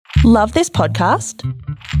Love this podcast?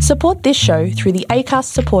 Support this show through the Acast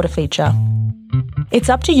supporter feature. It's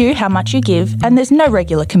up to you how much you give, and there's no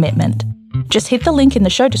regular commitment. Just hit the link in the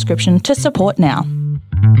show description to support now.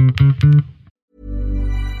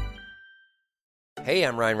 Hey,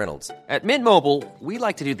 I'm Ryan Reynolds. At Mint Mobile, we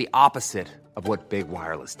like to do the opposite of what Big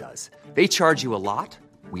Wireless does. They charge you a lot,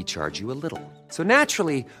 we charge you a little. So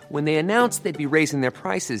naturally, when they announced they'd be raising their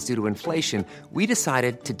prices due to inflation, we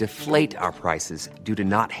decided to deflate our prices due to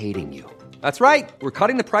not hating you. That's right. We're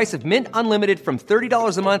cutting the price of Mint Unlimited from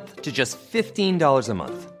 $30 a month to just $15 a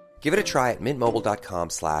month. Give it a try at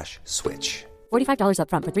mintmobile.com/switch. $45 up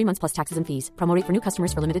front for 3 months plus taxes and fees. Promo rate for new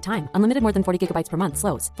customers for limited time. Unlimited more than 40 gigabytes per month.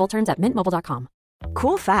 Slows full terms at mintmobile.com.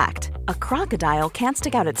 Cool fact, a crocodile can't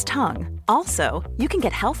stick out its tongue. Also, you can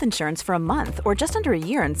get health insurance for a month or just under a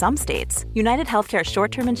year in some states. United Healthcare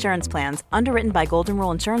short-term insurance plans, underwritten by Golden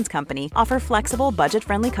Rule Insurance Company, offer flexible,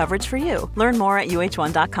 budget-friendly coverage for you. Learn more at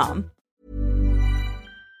uh1.com.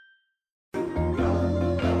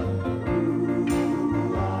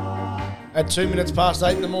 At 2 minutes past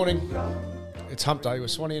 8 in the morning, it's Hump Day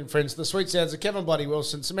with Swanee and friends. The sweet sounds of Kevin Bloody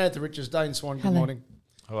Wilson, Samantha Richards, Dane Swan. Good morning.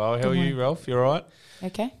 Hello, how are you, Ralph? You all right?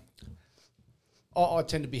 Okay. I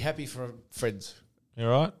tend to be happy for friends. You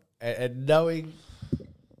all right? And knowing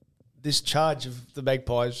this charge of the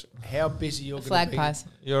Magpies, how busy you're going to be. Flag pies.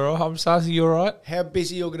 You all right? I'm sorry, you all right? How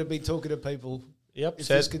busy you're going to be talking to people Yep. if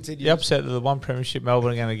this continues. You're upset that the one premiership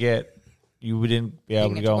Melbourne are going to get, you wouldn't be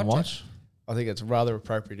able to go and watch? I think it's rather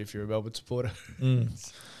appropriate if you're a Melbourne supporter.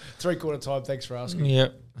 3/4 time, thanks for asking.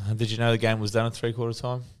 Yep. Did you know the game was done at 3/4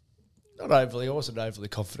 time? Not overly. I wasn't overly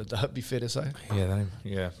confident, though, it'd be fair to say.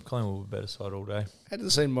 Yeah. Collingwood were a better side all day.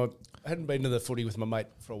 Hadn't been to the footy with my mate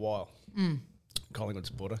for a while. Collingwood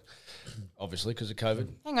supporter, obviously, because of COVID.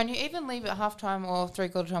 Hang on, you even leave at halftime or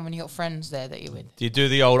 3/4 time when you got friends there that you with? Do you do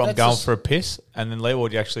the old I'm That's going just- for a piss and then leave, or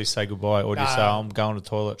do you actually say goodbye, or do you say I'm going to the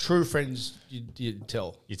toilet? True friends, you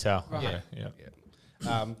tell. You tell. Right.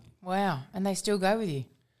 Yeah. Wow, and they still go with you?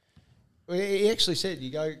 Well, he actually said,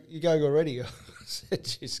 "You go already." I said,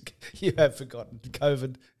 "Just, you have forgotten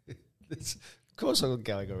COVID." Of course, I'm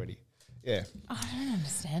going already. Yeah. I don't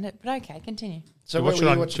understand it, but okay, continue. So Do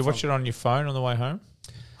you watch it on your phone on the way home?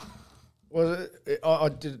 Well, I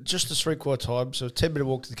did just the 3/4 time, so 10-minute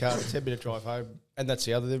walk to the car, 10-minute drive home, and that's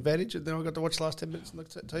the other advantage. And then I got to watch the last 10 minutes on the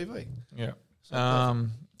TV. Yeah. I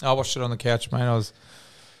watched it on the couch, mate. I was.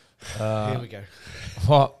 Here we go.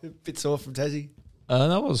 What? A bit sore from Tassie.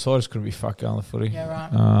 No, I just couldn't be fucked going the footy. Yeah,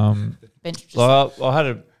 right. Bench just I had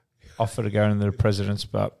an offer to go into the Presidents,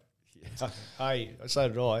 but Hey, so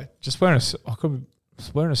did I. just wearing a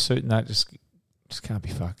suit and that just can't be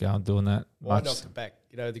fucked going doing that. Well, I much. knocked it back.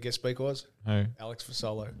 You know who the guest speaker was? Who? Alex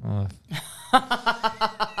Fasolo. Oh.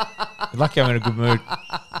 Lucky I'm in a good mood.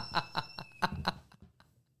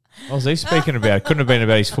 What was he speaking about? Couldn't have been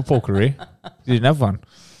about his football career. He didn't have one.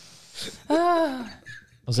 What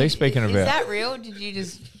was he speaking Is about? that real? Did you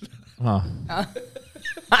just... Oh.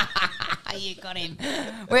 You got him.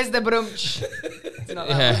 Where's the brunch? It's not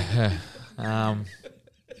that one.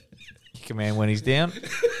 Kick a man when he's down.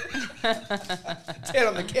 Down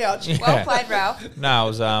on the couch. Well played, Ralph. No,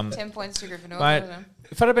 it was 10 points to Gryffindor. mate, Well done.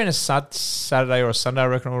 if it had been a Saturday or a Sunday, I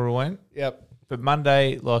reckon I would have went. Yep. But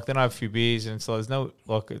Monday, then I have a few beers, and so there's no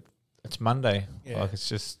it's Monday. Yeah. It's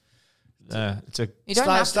just it's a You don't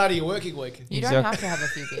have to. Start of your working week. You don't have to have a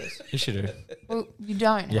few beers. you should do. Well, you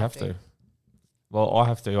don't. You have to. Well, I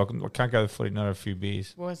have to. I can't go to the footy not have a few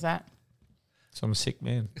beers. What was that? So I'm a sick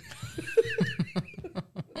man.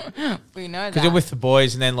 We know that. Because you're with the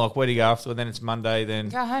boys, and then where do you go after? Then it's Monday. Then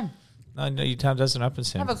Go home. no, your time doesn't happen,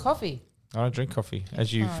 Sam. Have a coffee. I don't drink coffee,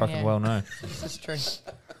 as you fucking yeah. well know. This is true.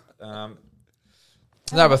 No,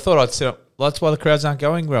 but I thought I'd set up. That's why the crowds aren't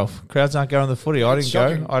going, Ralph. Crowds aren't going to the footy. I didn't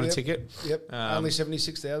Shocking. go. I had a Yep. ticket. Yep. Only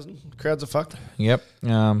 76,000. Crowds are fucked. Yep.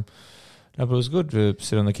 No, but it was good to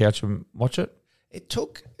sit on the couch and watch it. It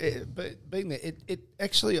took, but being there, it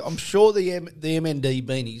actually, I'm sure the MND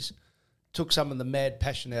beanies took some of the mad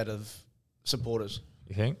passion out of supporters.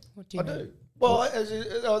 You think? What do you I mean? do. Well,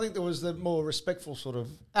 I think there was the more respectful sort of,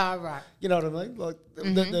 Oh, right. you know what I mean? Like,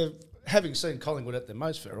 the having seen Collingwood at their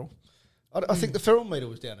most feral, I think the feral meter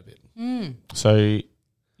was down a bit. So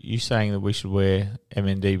you saying that we should wear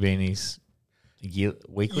MND beanies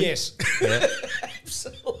weekly? Yes. Yeah.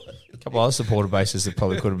 Absolutely. A couple of other supporter bases that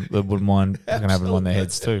probably wouldn't mind fucking having them on their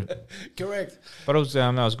heads too. Correct. But it was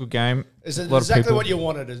it was a good game. Is it A lot of exactly people- what you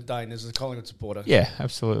wanted as Dane, as a Collingwood supporter? Yeah,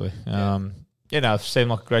 absolutely. It seemed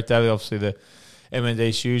like a great day. Obviously, the MND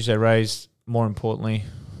huge. They raised, more importantly,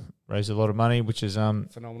 raised a lot of money, which is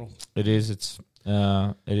Phenomenal. It is. It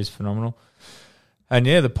is phenomenal. And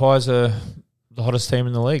yeah, the Pies are the hottest team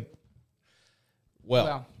in the league.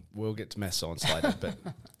 Well, we'll get to math science later, but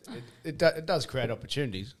it does create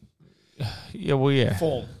opportunities. Yeah, well, yeah.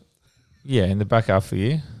 Form. Yeah, in the back half of the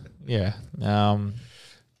year. Yeah.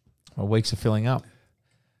 My weeks are filling up.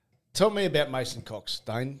 Tell me about Mason Cox,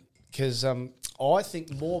 Dane, because I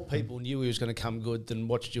think more people knew he was going to come good than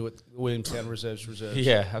watched you at Williamstown Reserves.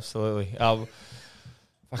 Yeah, absolutely.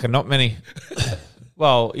 Fucking not many.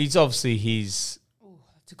 Well, he's obviously That's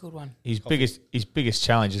a good one. his biggest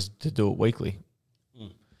challenge is to do it weekly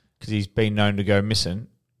because he's been known to go missing,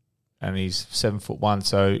 and he's 7'1",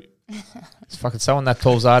 so it's fucking someone that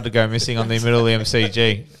tall's hard to go missing on the middle of the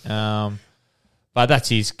MCG. But that's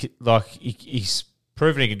he's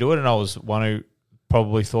proven he can do it, and I was one who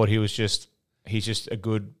probably thought he's just a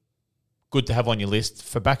good to have on your list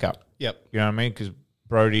for backup. Yep. You know what I mean? Because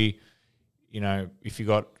Brody, if you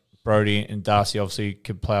got Brody and Darcy, obviously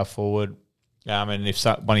could play forward. And if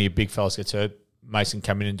one of your big fellas gets hurt, Mason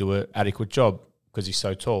come in and do an adequate job because he's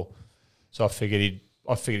so tall. So I figured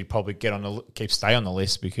he'd probably stay on the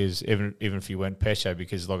list because even if he went Pesce,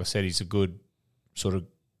 because like I said, he's a good sort of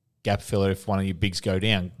gap filler if one of your bigs go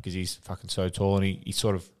down because he's fucking so tall and he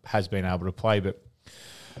sort of has been able to play. But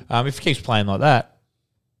if he keeps playing like that,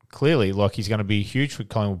 clearly, like he's going to be huge for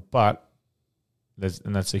Collingwood, but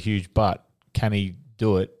that's a huge but. Can he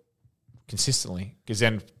do it consistently? Because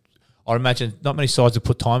then I'd imagine not many sides would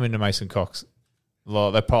put time into Mason Cox.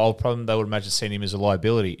 Like they would imagine seeing him as a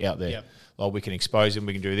liability out there. Yep. Like we can expose him,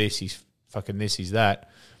 we can do this. He's fucking this, he's that.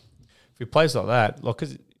 If he plays like that, like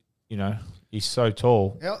because he's so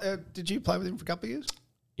tall. Did you play with him for a couple of years?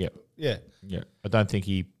 Yep. Yeah. Yeah. I don't think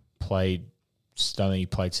he played. Don't think he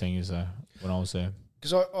played seniors though when I was there.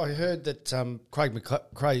 Because I heard that Craig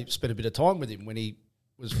McRae spent a bit of time with him when he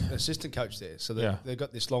was assistant coach there. So they've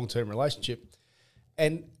got this long-term relationship.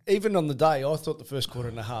 And even on the day, I thought the first quarter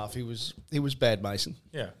and a half he was bad, Mason.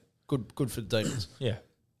 Yeah. Good for the Demons. Yeah.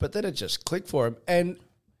 But then it just clicked for him. And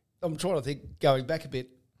I'm trying to think, going back a bit,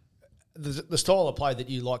 the style of play that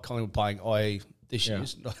you like Collingwood playing, i.e. this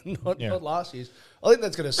year's, not last year's, I think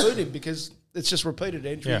that's going to suit him because it's just repeated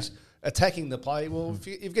entries, attacking the play. Well, if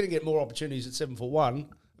you're going to get more opportunities at 7'1",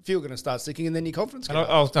 a few are going to start sticking, and then your confidence And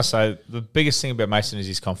I was going to say, the biggest thing about Mason is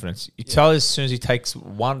his confidence. You tell as soon as he takes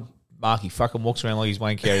one mark, he fucking walks around like he's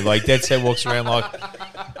Wayne Carey. Like, dead set walks around like...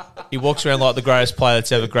 He walks around like the greatest player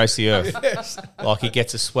that's ever graced the earth. Yes. Like, he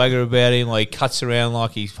gets a swagger about him. Like, he cuts around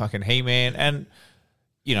like he's fucking He-Man. And,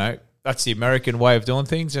 that's the American way of doing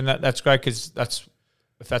things. And that's great because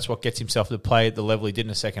if that's what gets himself to play at the level he did in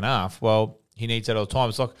the second half, well, he needs that all the time.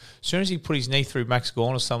 It's like, as soon as he put his knee through Max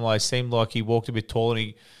Gawn or something, it seemed like he walked a bit tall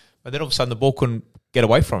and then all of a sudden the ball couldn't get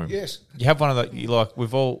away from him. Yes. You have one of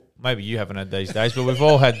we've all, maybe you haven't had these days, but we've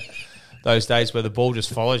all had those days where the ball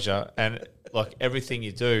just follows you and like everything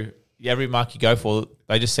you do, every mark you go for,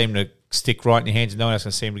 they just seem to stick right in your hands and no one else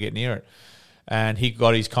can seem to get near it. And he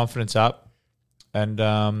got his confidence up and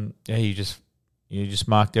you just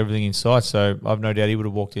marked everything in sight. So I've no doubt he would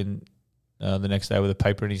have walked in the next day with a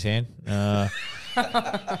paper in his hand,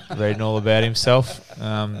 reading all about himself. Is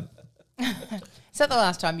that the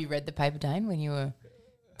last time you read the paper, Dane, when you were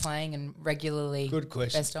playing and regularly Good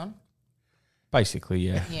question. best on? Basically,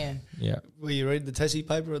 yeah. Yeah. Yeah. Were you reading the Tassie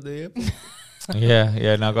paper at the airport?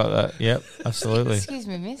 Yeah, no, I got that. Yep, absolutely. Excuse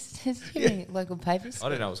me, miss. Do you have any local papers? I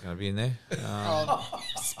didn't know it was going to be in there.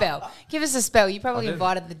 Spell. Give us a spell. You probably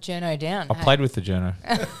invited the journo down. I played with the journo.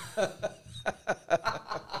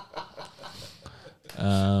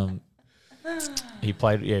 He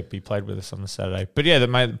played with us on the Saturday. But yeah,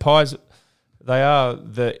 the Pies, they are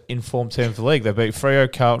the informed team of the league. They beat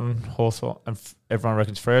Freo, Carlton, Hawthorn, and everyone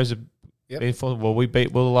reckons Freo's informed. Well, we're the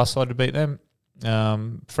last side to beat them.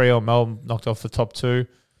 Freo and Melbourne knocked off the top two.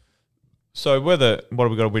 So what have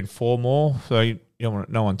we got to win? 4 more? So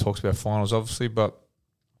no one talks about finals, obviously, but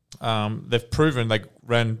they've proven they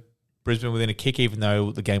ran Brisbane within a kick, even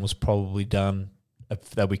though the game was probably done.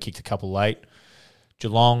 That we kicked a couple late.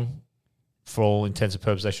 Geelong, for all intents and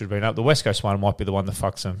purposes, they should have been up. The West Coast one might be the one that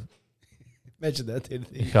fucks them. Imagine that.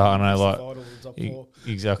 I know,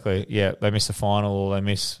 exactly. Yeah, they miss the final, or they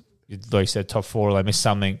miss, like you said, top 4, or they miss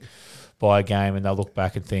something by a game, and they'll look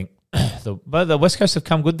back and think, but the West Coast have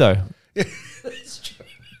come good though. That's true.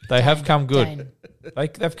 They have come good.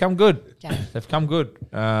 They've come good. Jane. They've come good.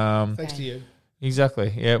 Thanks to you.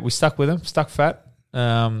 Exactly. Yeah, we stuck with them, stuck fat.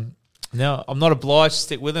 Now, I'm not obliged to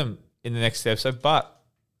stick with them in the next episode, but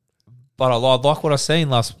I like what I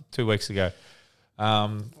seen last 2 weeks ago.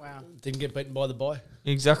 Wow. Didn't get beaten by the bye.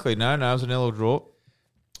 Exactly. No, it was an nil draw.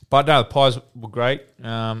 But no, the Pies were great.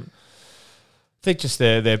 I think just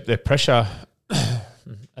their pressure,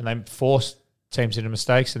 and they forced teams into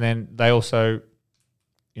mistakes, and then they also,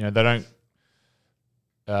 they don't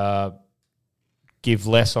give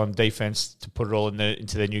less on defense to put it all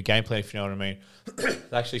into their new game plan, if you know what I mean.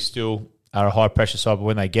 They actually still are a high pressure side, but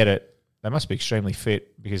when they get it, they must be extremely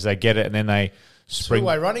fit because they get it and then they spring.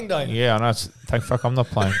 Two-way running, Dane. Yeah, I know. Thank fuck I'm not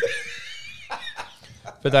playing.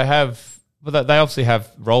 But they obviously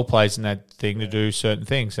have role plays in that thing to do certain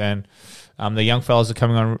things, and the young fellas are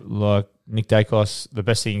coming on like Nick Dacos. The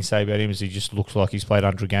best thing you can say about him is he just looks like he's played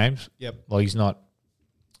 100 games. Yep. Like he's not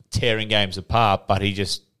tearing games apart, but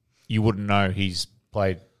you wouldn't know he's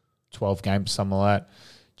played 12 games, something like that.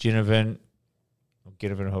 Ginnivan,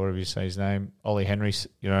 however you say his name, Ollie Henry,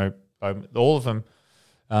 all of them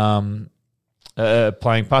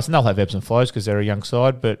playing parts, and they'll have ebbs and flows because they're a young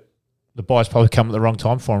side, but the buy's probably come at the wrong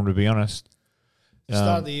time for them, to be honest. The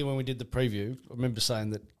start of the year when we did the preview, I remember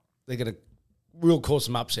saying that they're going to real cause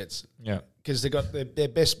some upsets. Yeah. Because they got their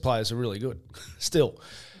best players are really good still.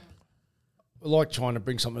 We like trying to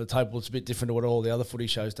bring something to the table that's a bit different to what all the other footy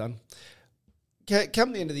shows done.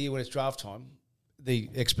 Come the end of the year when it's draft time, the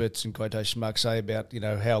experts in quotation marks say about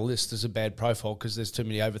how list is a bad profile because there's too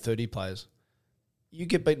many over 30 players. You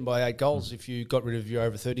get beaten by 8 goals if you got rid of your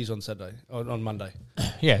over 30s on Monday.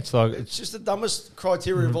 Yeah, it's just the dumbest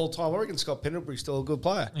criteria of all time. I reckon Scott Pendlebury's still a good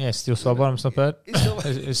player. Yeah, still side bottom's not bad.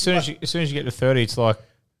 As soon as you get to 30, it's like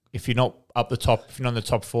if you're not up the top, if you're not in the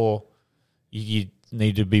top 4, you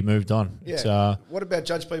need to be moved on. Yeah. What about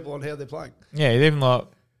judge people on how they're playing? Yeah, even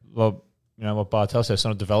what Bartel says, it's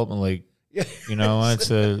not a development league. Yeah.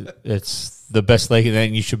 It's the best league, and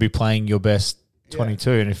then you should be playing your best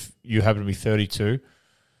 22, and if you happen to be 32,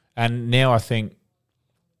 and now I think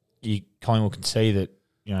Collingwood can see that,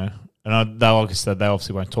 and they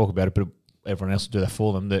obviously won't talk about it, but everyone else will do that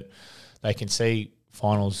for them, that they can see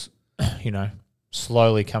finals,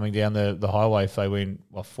 slowly coming down the highway if they win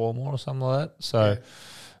 4 more or something like that. So,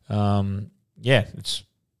 it's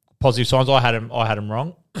positive signs. I had them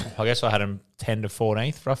wrong. I guess I had them 10 to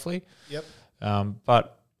 14th roughly. Yep.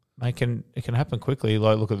 But it can happen quickly.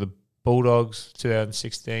 Like look at the Bulldogs,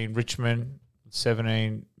 2016, Richmond,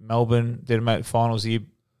 17, Melbourne didn't make the finals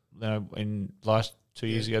in last 2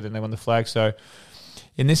 years ago. Then they won the flag. So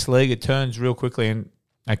in this league, it turns real quickly, and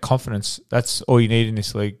confidence. That's all you need in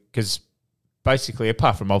this league because basically,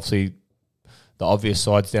 apart from obviously the obvious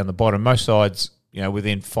sides down the bottom, most sides,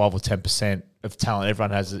 within 5 or 10% of talent, everyone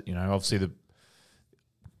has. Obviously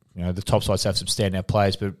the top sides have some standout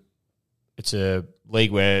players, but it's a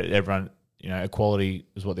league where everyone. Equality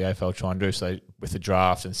is what the AFL try and do. So with the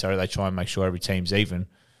draft, and so they try and make sure every team's even.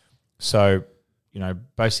 So,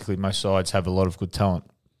 basically most sides have a lot of good talent.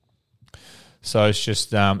 So it's just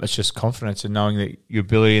confidence and knowing that your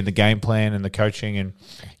ability and the game plan and the coaching and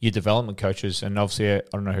your development coaches. And obviously, I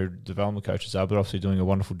don't know who development coaches are, but obviously doing a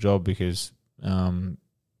wonderful job because,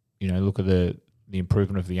 look at the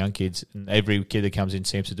improvement of the young kids, and every kid that comes in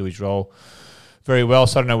seems to do his role very well.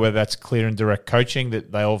 So I don't know whether that's clear and direct coaching,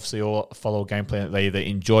 that they obviously all follow a game plan that they either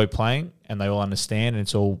enjoy playing and they all understand, and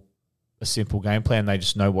it's all a simple game plan. They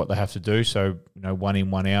just know what they have to do. So, one in,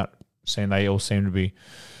 one out, saying they all seem to be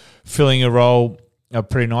filling a role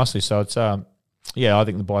pretty nicely. So it's, I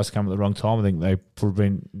think the buys come at the wrong time. I think they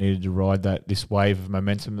probably needed to ride this wave of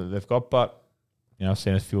momentum that they've got. But, I've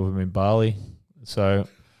seen a few of them in Bali. So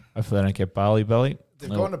hopefully they don't get Bali belly. They've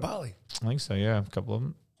gone to Bali. I think so, yeah, a couple of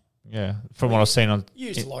them. Yeah, from what I've seen on... You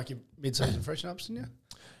used to like your mid-season freshen-ups, didn't you?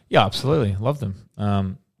 Yeah, absolutely. Loved them.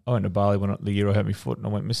 I went to Bali when the year I hurt my foot and I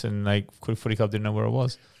went missing, and footy club didn't know where I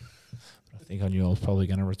was. I think I knew I was probably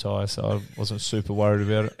going to retire, so I wasn't super worried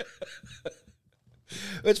about it.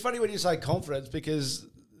 It's funny when you say confidence, because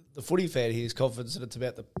the footy fan here is confidence, and it's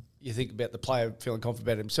about you think about the player feeling confident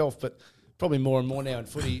about himself, but probably more and more now in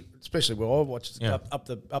footy, especially where I watch up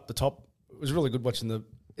the top. It was really good watching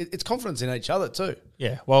it's confidence in each other too.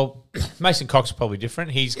 Yeah, well, Mason Cox is probably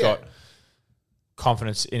different. He's got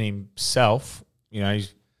confidence in himself.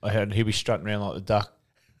 I heard he'll be strutting around like the duck,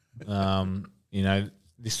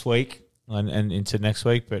 this week and into next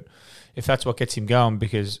week. But if that's what gets him going,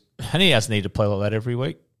 and he doesn't need to play like that every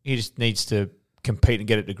week. He just needs to compete and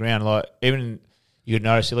get it to ground. Like even you could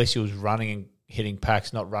notice at least he was running and hitting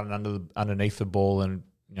packs, not running underneath the ball and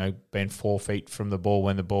being 4 feet from the ball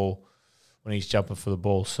when he's jumping for the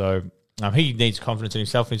ball. So he needs confidence in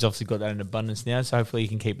himself. He's obviously got that in abundance now, so hopefully he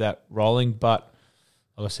can keep that rolling. But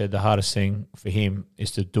like I said, the hardest thing for him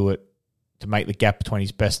is to do it, to make the gap between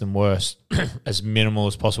his best and worst as minimal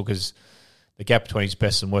as possible, because the gap between his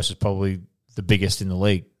best and worst is probably the biggest in the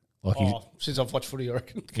league. Since I've watched footy, I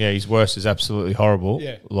reckon. Yeah, his worst is absolutely horrible.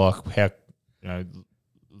 Yeah. Like how,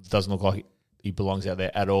 doesn't look like he belongs out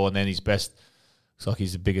there at all. And then his best looks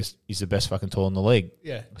like he's the best fucking tall in the league.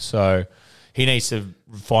 Yeah. So he needs to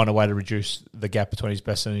find a way to reduce the gap between his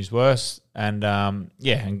best and his worst. And,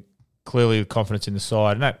 and clearly the confidence in the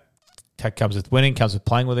side. And that comes with winning, comes with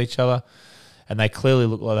playing with each other. And they clearly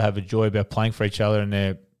look like they have a joy about playing for each other. And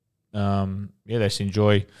they just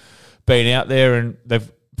enjoy being out there. And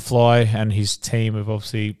Fly and his team have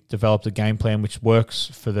obviously developed a game plan which works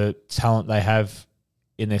for the talent they have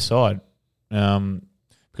in their side.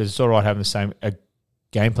 Because it's all right having the same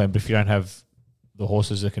game plan, but if you don't have the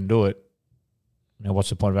horses that can do it, what's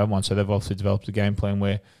the point of having one? So they've obviously developed a game plan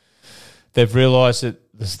where they've realised that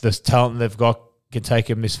this talent they've got can take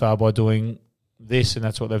them this far by doing this, and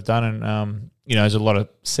that's what they've done. And, there's a lot of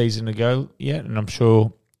season to go yet, and I'm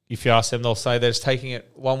sure if you ask them, they'll say they're just taking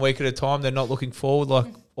it 1 week at a time. They're not looking forward like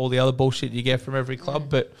all the other bullshit you get from every club.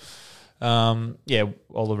 But, all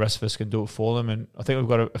the rest of us can do it for them. And I think we've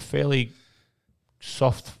got a fairly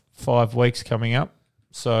soft 5 weeks coming up.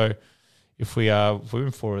 So if we're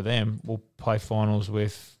in 4 of them, we'll play finals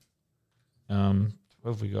with what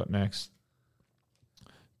have we got next?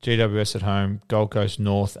 GWS at home, Gold Coast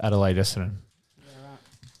North, Adelaide, Essendon. Yeah, right.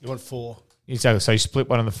 You want 4. Exactly. So you split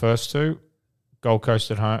one of the first 2. Gold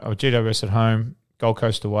Coast at home, or GWS at home, Gold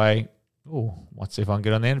Coast away. Oh, let's see if I can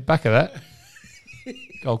get on the end back of that.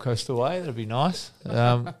 Gold Coast away, that'd be nice. They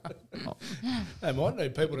might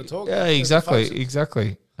need people to talk. Yeah,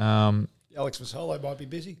 exactly. Alex Vasolo might be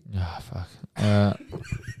busy. Fuck. So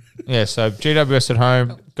GWS at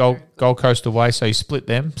home, Gold Coast away. So you split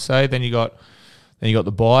them. So then you got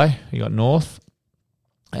the bye. You got North,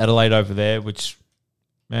 Adelaide over there,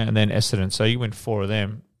 and then Essendon. So you win 4 of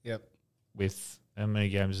them. Yep. With how many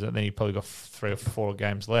games? Then you probably got 3 or 4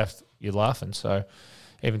 games left. You're laughing. So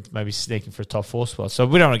even maybe sneaking for a top 4 spot. So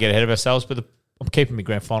we don't want to get ahead of ourselves. But I'm keeping my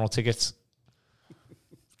grand final tickets.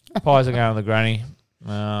 Pies are going on the granny.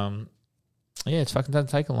 It fucking doesn't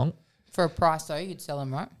take long. For a price, though, you'd sell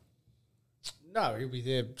them, right? No, he'll be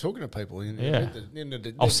there talking to people.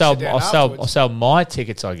 I'll sell my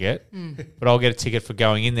tickets I get, but I'll get a ticket for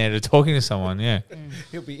going in there to talking to someone. Yeah,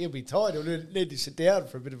 he'll be tired. He'll need to sit down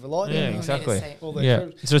for a bit of a lie. Yeah, exactly.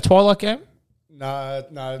 Yeah. Is it a twilight game? No.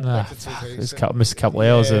 Missed a couple of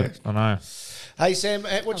hours. I know. Hey Sam,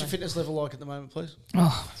 what's your fitness level like at the moment, please?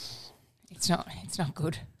 Oh, it's not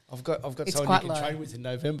good. I've got someone you can train with in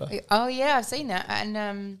November. Oh yeah, I've seen that,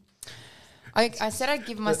 and I said I'd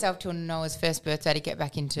give myself till Noah's first birthday to get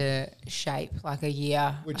back into shape, like a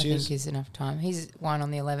year. I think is enough time. He's one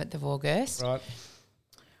on the 11th of August. Right.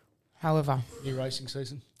 However, new racing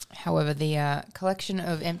season. However, the collection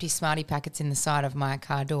of empty Smartie packets in the side of my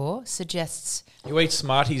car door suggests you eat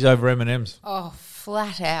Smarties over M&Ms. Oh,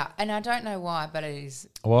 flat out, and I don't know why, but it is.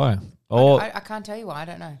 Why? I can't tell you why. I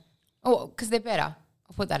don't know. Oh, because they're better.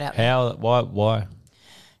 I'll put that out there. How? Why?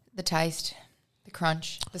 The taste, the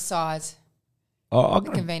crunch, the size.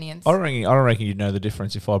 The convenience. I don't reckon you'd know the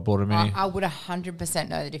difference if I bought them in. I would 100%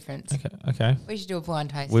 know the difference. Okay. We should do a blind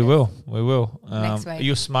taste. We will. Next week. Are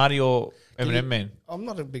you a Smartie or M&M man? I'm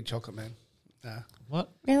not a big chocolate man. No.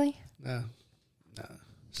 What? Really? No.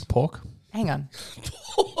 Pork? Hang on.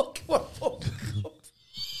 Pork? What pork?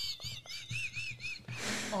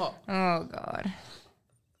 Oh, God.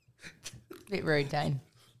 Bit rude, Dane.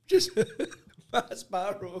 Just Mars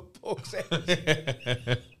bar or pork sandwich.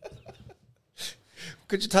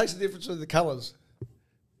 Could you taste the difference with the colours?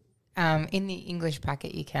 In the English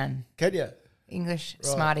packet, you can. Can you? English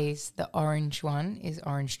Smarties, the orange one is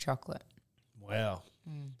orange chocolate. Wow.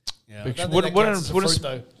 Yeah.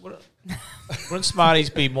 Wouldn't Smarties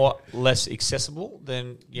be less accessible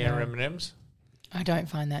than M&Ms? I don't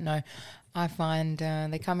find that, no. I find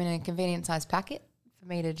they come in a convenient sized packet for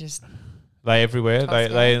me to just... They everywhere?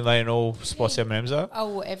 They in all spots M&Ms are?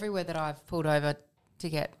 Oh, everywhere that I've pulled over to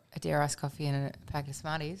get a Dare Ice coffee and a pack of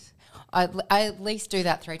Smarties. I at least do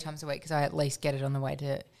that 3 times a week because I at least get it on the way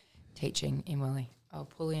to teaching in Willie. I'll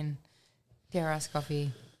pull in Dare Ice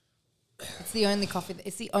coffee. It's the only coffee.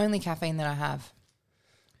 It's the only caffeine that I have.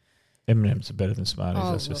 M&Ms are better than Smarties.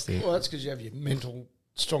 That's just it. Well, that's because you have your mental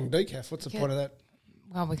strong decaf. What's the point of that?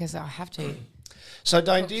 Well, because I have to. So,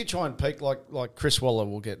 Dane, do you try and peak like Chris Waller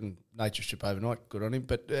will get in Nature Strip overnight? Good on him.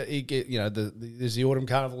 But he get there's the autumn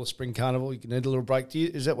carnival, the spring carnival. You can need a little break.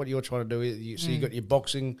 Is that what you're trying to do? So you got your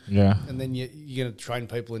boxing, and then you're going to train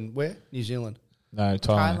people in where? New Zealand. No,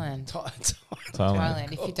 Thailand.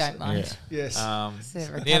 Thailand, if you don't mind. Yeah.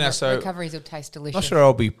 Yes. Recoveries will taste delicious. Not sure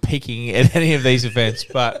I'll be peaking at any of these events,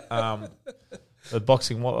 but the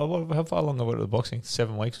boxing. How far long have I got the boxing?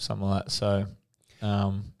 7 weeks or something like that. So.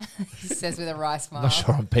 He says with a wry smile. Not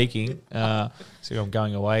sure I'm peaking. So I'm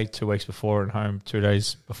going away 2 weeks before and home 2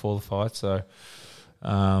 days before the fight. So,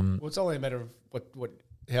 well, it's only a matter of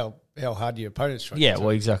how hard your opponent's trying. Yeah, well,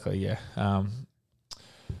 exactly. Yeah.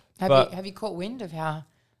 Have you caught wind of how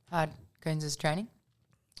hard Coons is training?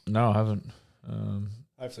 No, I haven't.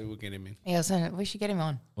 Hopefully, we'll get him in. Yeah, so we should get him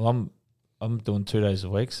on. Well, I'm doing 2 days a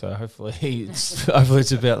week, so hopefully it's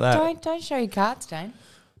about that. Don't show your cards, Dane.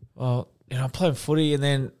 Well, I'm playing footy, and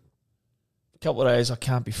then a couple of days I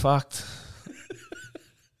can't be fucked.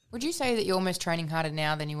 Would you say that you're almost training harder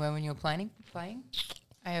now than you were when you were playing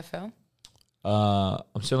AFL?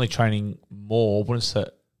 I'm certainly training more. Wouldn't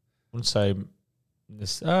say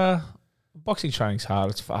this. Boxing training's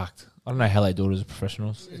hard. It's fucked. I don't know how they do it as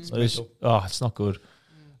professionals. It's not good.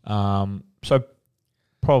 So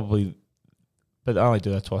probably, but I only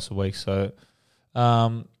do that twice a week. So,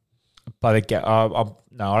 but again, I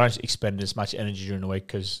don't expend as much energy during the week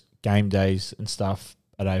because game days and stuff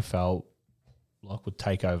at AFL would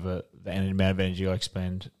take over the amount of energy I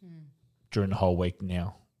expend during the whole week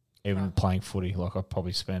now. Even playing footy, I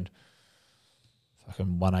probably spend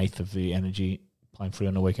fucking 1/8 of the energy playing footy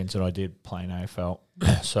on the weekends that I did playing AFL.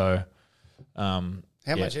 So, how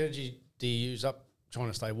much energy do you use up trying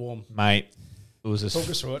to stay warm, mate? Talk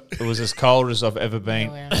us through it. It was as cold as I've ever been.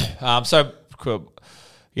 Oh, yeah. So cool.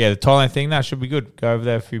 Yeah, the Thailand thing that should be good. Go over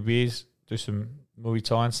there, a few beers, do some Muay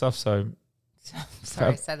Thai and stuff. So,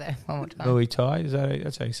 sorry, say that one more time. Muay Thai,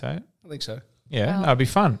 that's how you say it? I think so. Yeah, that'd be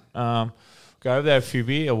fun. Go over there, a few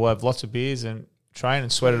beers, or we'll have lots of beers and train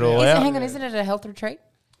and sweat it all out. Hang on, isn't it a health retreat?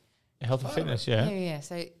 Health and fitness, yeah. Yeah.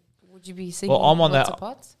 So would you be seeing I'm on lots that. of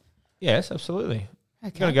pots? Yes, absolutely.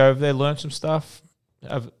 Okay. Got to go over there, learn some stuff,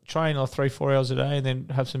 train 3-4 hours a day, and then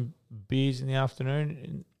have some beers in the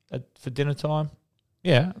afternoon for dinner time.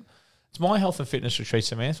 Yeah. It's my health and fitness retreat,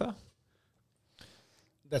 Samantha.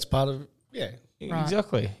 That's part of Right.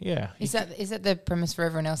 Exactly, yeah. Is that the premise for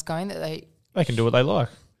everyone else going that They can do what they like.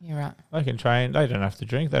 You're right. They can train. They don't have to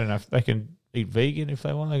drink. They can eat vegan if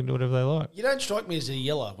they want. They can do whatever they like. You don't strike me as a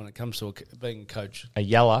yeller when it comes to being a coach. A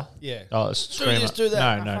yeller? Yeah. Oh, do this, do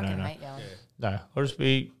that. No. Hate yelling. No, I'll just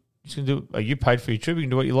be. You can do. Are you paid for your trip? You can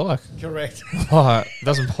do what you like. Correct. It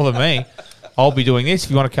doesn't bother me. I'll be doing this. If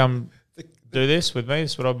you want to come do this with me,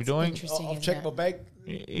 that's what I'll be doing. Interesting. I've checked my bag.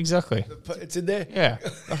 Exactly. It's in there. Yeah,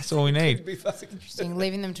 that's all we need. Interesting.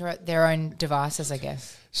 Leaving them to their own devices, I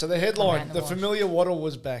guess. So the headline: the familiar Waddle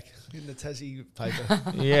was back in the Tassie paper.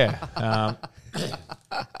 Yeah.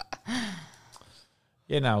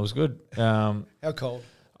 Yeah. No, it was good. How cold?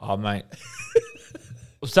 Oh, mate.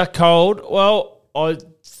 Was that cold? Well, I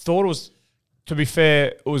thought it was. To be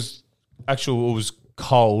fair, it was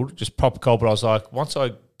cold, just proper cold. But I was like, once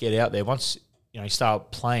I get out there, once you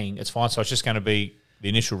start playing, it's fine. So it's just going to be the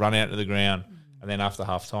initial run out to the ground, and then after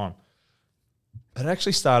half time, it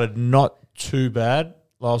actually started not too bad.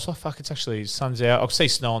 I was like, fuck, it's actually sun's out. I could see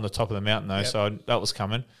snow on the top of the mountain though, so that was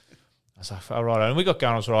coming. I was like, all right, and we got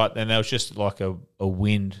going. I was right. Then there was just like a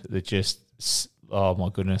wind that just, oh my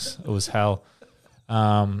goodness, it was hell.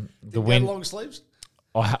 The wind. Long sleeves.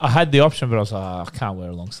 I had the option, but I was like, I can't wear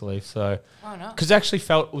a long sleeve. So, why not? Because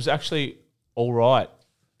it was actually all right.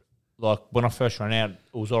 Like when I first ran out,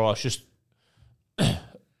 it was all right. It's just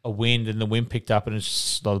a wind, and the wind picked up, and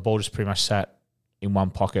the ball just pretty much sat in one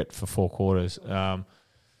pocket for 4 quarters. And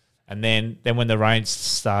then when the rain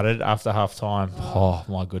started after half time, oh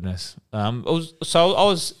my goodness! I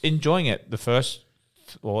was enjoying it the first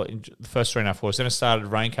 3.5 quarters. Then it started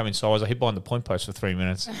rain coming sideways. I hit behind the point post for 3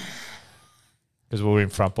 minutes because we were in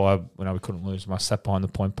front by we couldn't lose. I sat behind the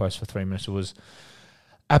point post for 3 minutes. It was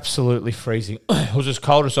absolutely freezing. It was as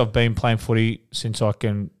cold as I've been playing footy since I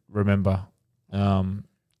can remember.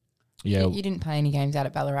 Yeah, you didn't play any games out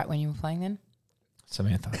at Ballarat when you were playing then?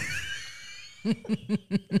 Samantha.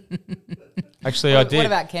 Actually, I did. What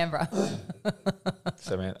about Canberra?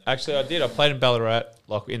 Samantha. Actually, I did. I played in Ballarat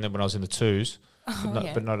when I was in the twos,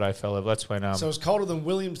 but not at AFL level. That's when. So it's colder than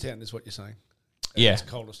Williamstown, is what you're saying? Yeah, it's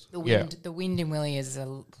coldest. The wind in Willie is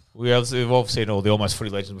we've all seen all the Almost Footy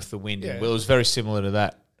Legends with the wind. Yeah. It was very similar to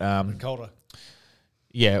that. Colder.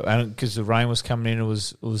 Yeah, and because the rain was coming in, it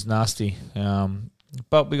was nasty.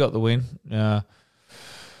 But we got the win.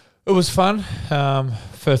 It was fun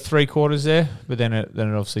for 3 quarters there, but then it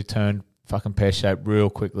obviously turned fucking pear shaped real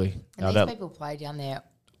quickly. And these people play down there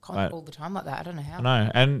all the time like that. I don't know how. I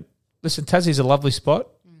know. And listen, Tassie's a lovely spot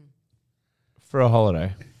for a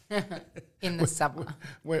holiday. In the summer.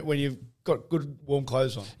 When you've got good warm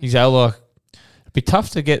clothes on. Exactly. It'd be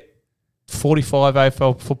tough to get 45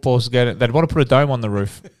 AFL footballers to get. They'd want to put a dome on the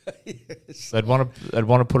roof. Yes. They'd want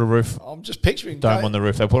to put a roof. I'm just picturing dome on the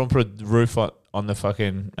roof. They'd want to put a roof on the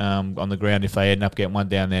fucking on the ground if they end up getting one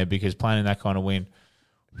down there, because playing in that kind of wind.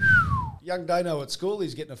 Young Dano at school,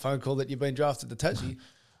 he's getting a phone call that you've been drafted to Tassie.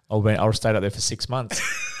 I would have stayed up there for 6 months.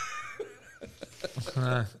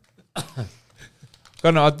 God,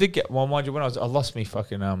 no, I did get. Well, mind you, when I lost me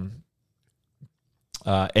fucking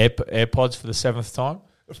AirPods for the 7th time.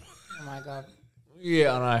 Oh my god.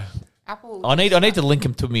 Yeah, I know. Apple. I need to link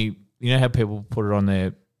them to me. You know how people put it on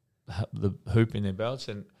the hoop in their belts,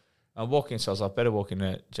 and I'm walking, so I was like, better walk in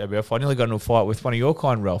at JBF. I nearly got into a fight with one of your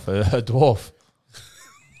kind, Ralph, a dwarf.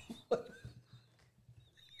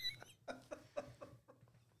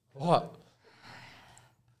 What?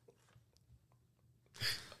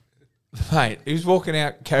 Mate, he was walking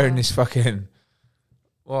out carrying this fucking...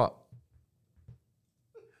 What?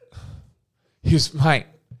 He was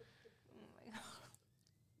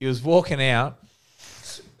walking out.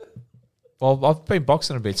 Well, I've been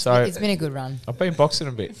boxing a bit, so... It's been a good run. I've been boxing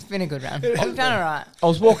a bit. It's been a good run. We've done all right. I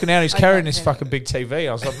was walking out, he's carrying this fucking big TV.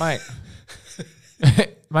 I was like, mate,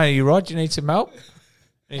 are you right? Do you need some help? And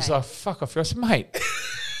he's like, fuck off. I said, mate...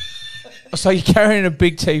 So you're carrying a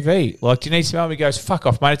big TV. Like, do you need some help? He goes, fuck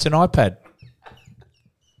off, mate. It's an iPad.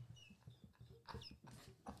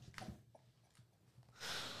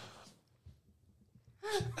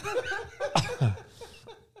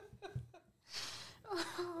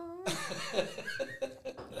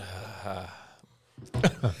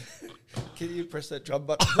 Can you press that drum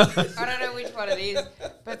button? I don't know which one it is,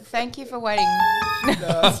 but thank you for waiting.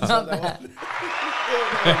 No, it's not that one.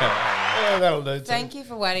 Yeah, that'll do. Thank you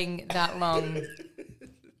for waiting that long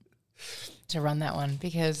to run that one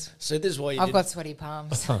because So this is why I've got sweaty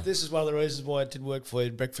palms. This is one of the reasons why it didn't work for you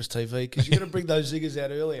in breakfast TV, because you're going to bring those zingers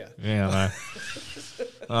out earlier. Yeah,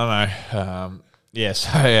 I know.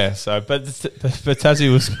 But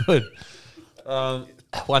Tassie was good.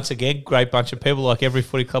 Once again, great bunch of people, like every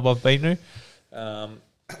footy club I've been to.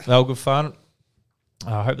 They were good fun.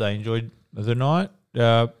 I hope they enjoyed the night.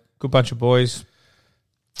 Good bunch of boys.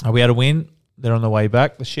 We had a win. They're on the way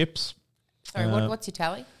back, the Ships. Sorry, what's your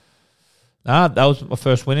tally? That was my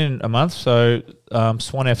first win in a month. So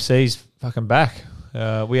Swan FC's fucking back.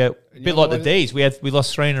 We had a bit like the D's. We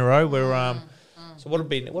lost 3 in a row. We're so what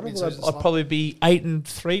would I'd probably be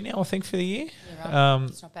 8-3 now, I think, for the year. Yeah, right.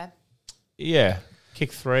 It's not bad. Yeah,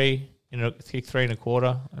 kick 3 and a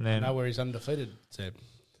quarter, and then I know where he's undefeated, Seb.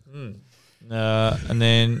 And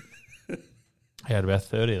then he had about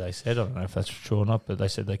 30. They said, I don't know if that's true or not, but they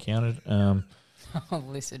said they counted. I'll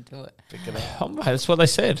listen to it. Mate, that's what they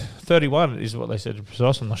said. 31 is what they said to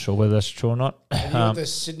precise. I'm not sure whether that's true or not. And you're at the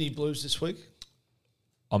Sydney Blues this week?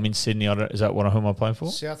 I'm in Sydney. Is that who am I playing for?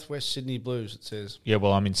 Southwest Sydney Blues, it says. Yeah,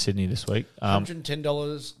 well, I'm in Sydney this week.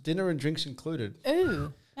 $110, dinner and drinks included.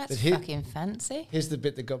 Ooh, that's fucking fancy. Here's the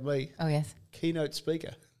bit that got me. Oh, yes. Keynote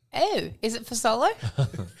speaker. Oh, is it for solo?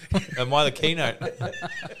 Am I the keynote?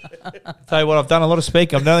 Tell you what, I've done a lot of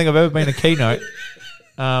speaking. I don't think I've ever been a keynote.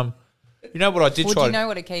 You know what I did try? Do you know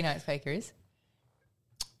what a keynote speaker is?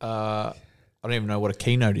 I don't even know what a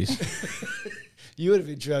keynote is. You would have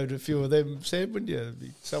introed a few of them, Sam, wouldn't you?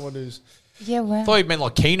 Someone who's... Yeah, well... I thought you meant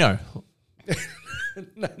like Keno.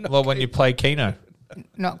 Like when you play Keno.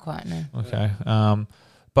 Not quite, no. Okay.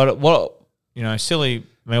 But silly...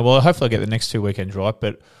 hopefully I get the next 2 weekends right,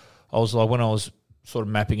 but I was like, when I was sort of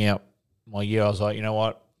mapping out my year, I was like, you know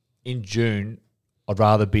what? In June, I'd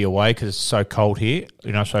rather be away because it's so cold here,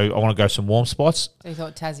 so I want to go some warm spots. So you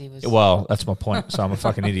thought Tassie was... Well, that's my point. So I'm a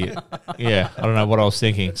fucking idiot. Yeah, I don't know what I was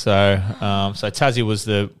thinking. So Tassie was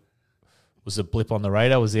the blip on the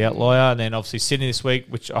radar, was the outlier. And then obviously Sydney this week,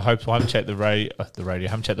 which I hope I haven't checked the radio. I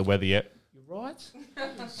haven't checked the weather yet. You're right.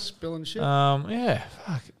 Spilling shit. Yeah,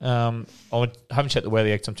 fuck. I haven't checked the weather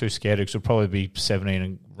yet because I'm too scared. It will probably be 17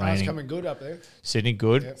 and raining. It's coming good up there. Sydney,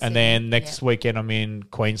 good. Yep. And then next weekend I'm in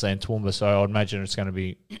Queensland, Toowoomba, so I'd imagine it's going to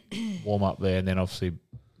be warm up there. And then obviously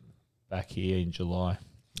back here in July,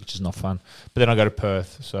 which is not fun. But then I go to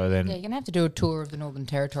Perth, so then... Yeah, you're going to have to do a tour of the Northern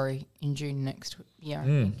Territory in June next year, I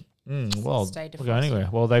think. Well, we'll go anywhere.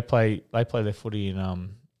 Well, they play their footy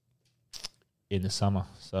in the summer,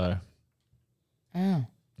 so... Oh,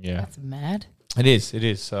 yeah, that's mad. It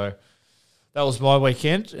is. So that was my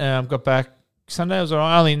weekend. Got back Sunday. I was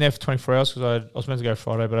only in there for 24 hours because I was meant to go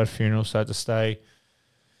Friday, but I had a funeral, so I had to stay.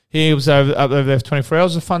 He was up over there for 24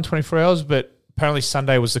 hours. It was a fun 24 hours, but apparently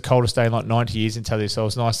Sunday was the coldest day in like 90 years in Tassie, so it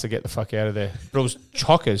was nice to get the fuck out of there. But it was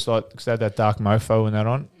chockers, because they had that dark mofo and that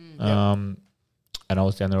on. And I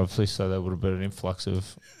was down there obviously, so there would have been an influx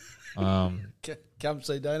of... Come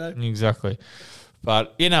see Dano. Exactly.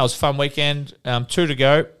 But, it was a fun weekend. 2 to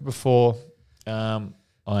go before I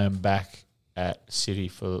am back at City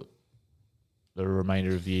for the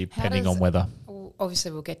remainder of the year, depending on weather.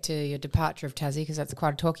 Obviously, we'll get to your departure of Tassie because that's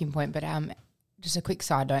quite a talking point. But just a quick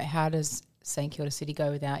side note, how does St Kilda City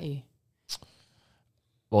go without you?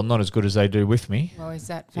 well, not as good as they do with me. Well, is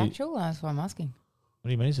that factual? That's what I'm asking. What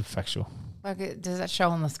do you mean? Is it factual? Like, does that show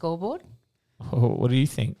on the scoreboard? What do you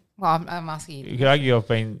think? Well, I'm asking you. You could argue I've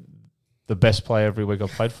been the best player every week I've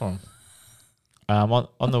played for them.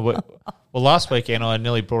 On the last weekend I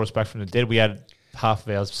nearly brought us back from the dead. We had half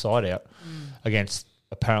of our side out against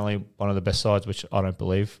apparently one of the best sides, which I don't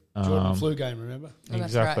believe. Jordan flu game, remember? Oh, that's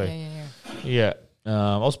exactly. right. Yeah.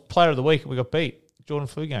 I was player of the week and we got beat. Jordan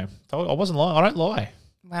flu game. I wasn't lying. I don't lie.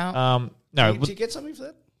 Wow. No. Did you get something for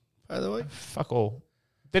that, by the way? Fuck all.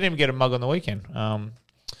 Didn't even get a mug on the weekend. Do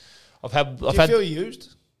you feel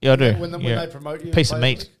used? Yeah, I do. When they promote you? Piece of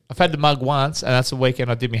meat. I've had the mug once, and that's the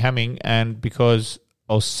weekend I did my hamming, and because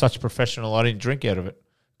I was such a professional, I didn't drink out of it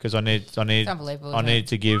because I needed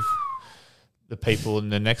to give the people in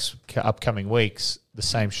the next upcoming weeks the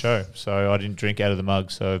same show, so I didn't drink out of the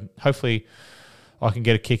mug. So hopefully I can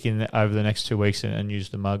get a kick in over the next 2 weeks and use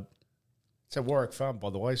the mug. It's at Warwick Farm, by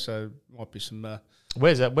the way, so might be some...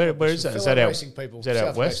 Where's that? Where is that? Is that racing people. Is that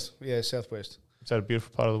out west? Yeah, southwest. Is that a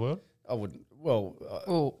beautiful part of the world? I wouldn't...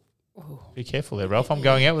 Well... Be careful there, Ralph. I'm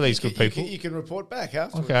going out with these good people. You can report back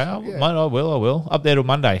afterwards. Okay, mate, I will. Up there till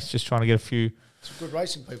Monday. Just trying to get a few... Some good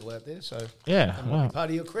racing people out there, so... Yeah. That might be part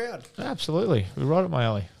of your crowd. Absolutely. We're right up my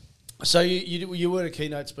alley. So you were a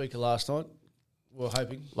keynote speaker last night? We're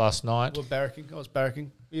hoping. Last night? We're barracking. I was barracking.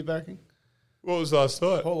 Were you barracking? What was last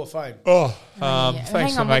night? Hall of Fame. Oh,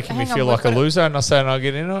 thanks for making me feel like a loser and not saying I'll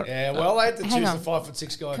get in it. Yeah, well, I had to choose the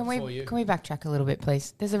 5'6" guy before you. Can we backtrack a little bit,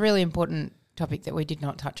 please? There's a really important topic that we did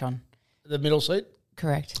not touch on. The middle seat?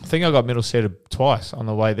 Correct. I think I got middle seated twice on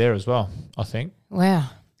the way there as well, I think. Wow.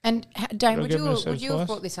 And Dane, would you have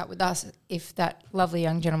brought this up with us if that lovely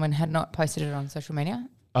young gentleman had not posted it on social media?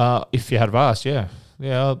 If you had asked, yeah.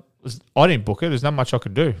 Yeah, I didn't book it. There's not much I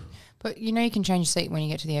could do. But you know you can change your seat when you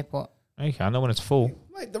get to the airport. You can't, not when it's full.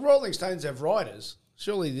 Mate, the Rolling Stones have riders.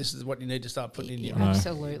 Surely this is what you need to start putting in your...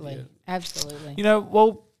 Absolutely. Yeah. Absolutely. You know,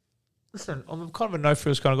 well... Listen, I'm kind of a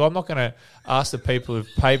no-frills kind of guy. I'm not going to ask the people who've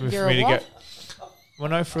paid me for me to go. I'm a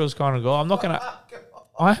no-frills kind of guy. I'm not going to...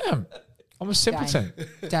 I am. I'm a simpleton.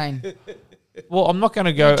 Dane. Well, I'm not going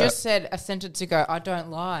to go... You just said a sentence ago, I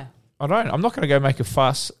don't lie. I don't. I'm not going to go make a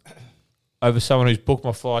fuss over someone who's booked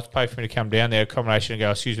my flights, paid for me to come down there, accommodation, and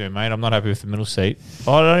go, excuse me, mate, I'm not happy with the middle seat.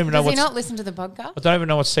 I don't even know Does he not listen to the podcast? I don't even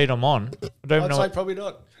know what seat I'm on. I'd say probably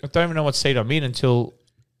not. I don't even know what seat I'm in until...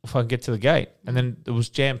 if I can get to the gate. And then it was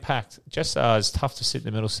jam-packed. Just it's tough to sit in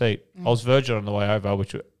the middle seat. I was Virgin on the way over,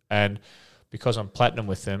 and because I'm platinum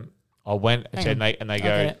with them, I went and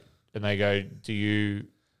they go, do you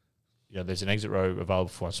know, there's an exit row available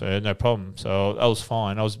for us. So no problem. So that was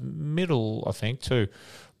fine. I was middle, I think, too.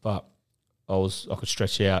 But I could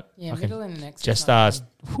stretch out. Yeah, middle and next. Jetstar,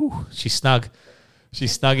 she's snug.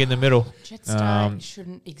 She's snug in the middle. Jetstar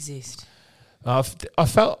shouldn't exist. I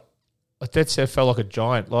felt... I dead set felt like a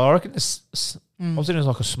giant. Like, I reckon I was in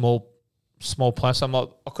like a small place. I'm like,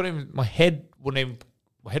 I couldn't even. My head wouldn't even.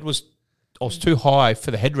 My head was. I was too high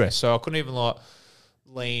for the headrest, so I couldn't even like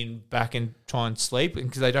lean back and try and sleep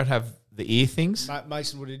because they don't have the ear things.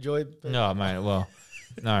 Mason would enjoy it. No, mate. Well,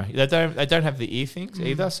 no, they don't. They don't have the ear things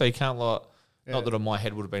either, so you can't like. Yeah. Not that my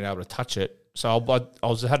head would have been able to touch it. So I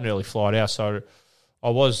had an early flight out, so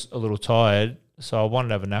I was a little tired. So I wanted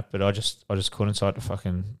to have a nap, but I just couldn't. So I had to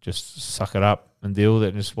fucking just suck it up and deal with it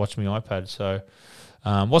and just watch my iPad. So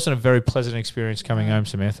wasn't a very pleasant experience coming home,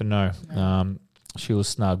 Samantha. No. She was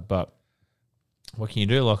snug, but what can you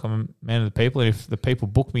do? Like, I'm a man of the people, and if the people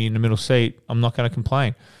book me in the middle seat, I'm not going to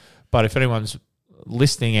complain. But if anyone's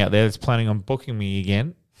listening out there that's planning on booking me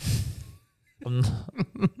again,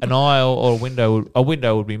 an aisle or a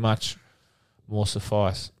window would be much more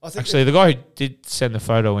suffice. Actually, the guy who did send the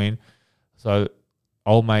photo in. So,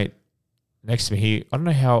 old mate next to me here, I don't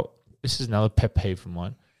know how, this is another pet peeve of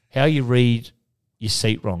mine, how you read your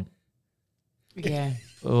seat wrong. Yeah.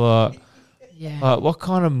 What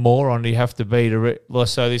kind of moron do you have to be to read?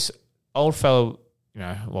 So this old fellow,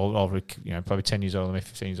 probably 10 years older than me,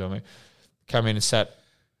 15 years older than me, came in and sat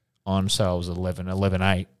on, so I was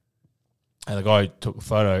 11'8", and the guy who took a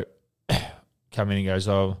photo come in and goes,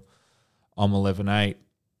 oh, I'm 11'8",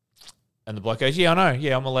 and the bloke goes, yeah, I know,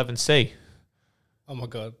 yeah, I'm 11C. Oh my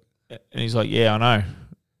God. And he's like, yeah, I know.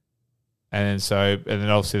 And then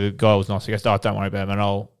obviously the guy was nice. He goes, oh, don't worry about it,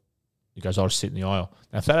 man. He goes, I'll just sit in the aisle.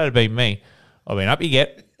 Now, if that had been me, I'd been up you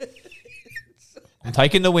get. I'm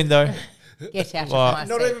taking the window. Get out of my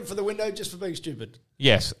Not seat. even for the window, just for being stupid.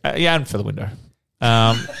 Yes. And for the window. So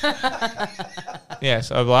I'd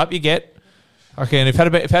be like, up you get. Okay, and if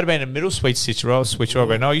it had been a middle switch switcher, I'd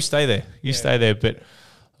go, no, you stay there. You stay there. But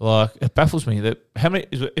it baffles me that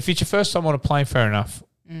if it's your first time on a plane, fair enough.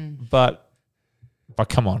 But But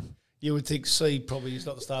come on. You would think C probably is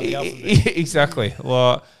not the start of the alphabet. Exactly.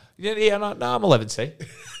 Like, no, I'm 11C.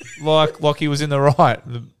 like he was in the right.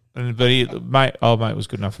 But mate was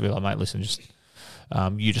good enough for me. Like, mate, listen, just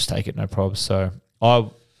you just take it, no problem. So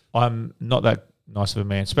I'm not that nice of a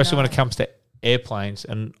man, especially when it comes to airplanes.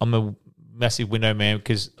 And I'm a massive window man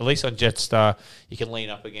because at least on Jetstar you can lean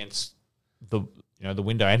up against the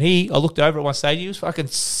window. And I looked over at one stage. He was fucking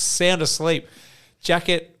sound asleep.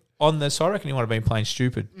 Jacket on the. So I reckon he might have been playing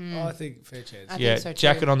stupid. I think fair chance. I think so too.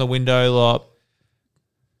 Jacket on the window, like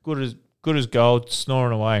good as gold,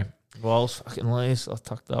 snoring away. Well, I was fucking lazy. I was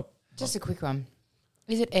tucked up. Just a quick one.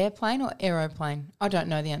 Is it airplane or aeroplane? I don't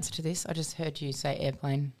know the answer to this. I just heard you say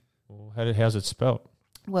airplane. Well, how's it spelled?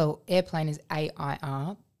 Well, airplane is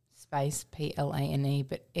AIR space PLANE,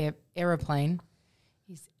 but aeroplane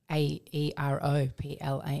is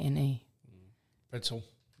AEROPLANE. Pretzel.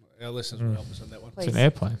 Our listeners will help us on that one. Please. It's an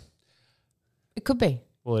airplane. It could be.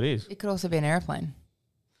 Well, it is. It could also be an airplane.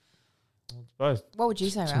 It's both. What would you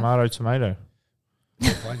say, Ralph? Tomato.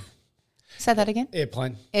 Airplane. Say that again.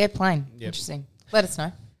 Airplane. Airplane. Yep. Interesting. Let us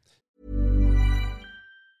know.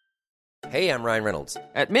 Hey, I'm Ryan Reynolds.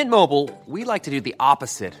 At Mint Mobile, we like to do the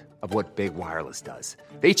opposite of what Big Wireless does.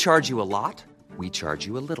 They charge you a lot, we charge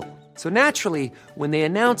you a little. So naturally, when they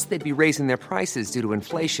announced they'd be raising their prices due to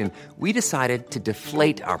inflation, we decided to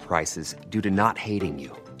deflate our prices due to not hating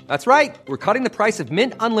you. That's right. We're cutting the price of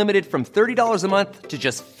Mint Unlimited from $30 a month to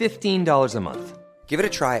just $15 a month. Give it a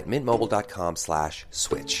try at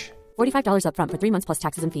mintmobile.com/switch. $45 up front for 3 months plus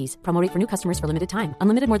taxes and fees. Promo rate for new customers for limited time.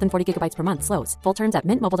 Unlimited more than 40 gigabytes per month. Slows full terms at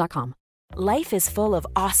mintmobile.com. Life is full of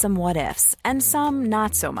awesome what-ifs, and some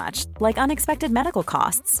not so much, like unexpected medical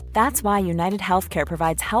costs. That's why United Healthcare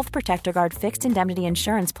provides Health Protector Guard fixed indemnity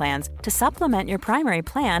insurance plans to supplement your primary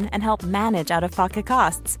plan and help manage out-of-pocket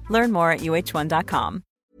costs. Learn more at uh1.com.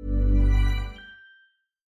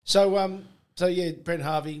 So yeah, Brent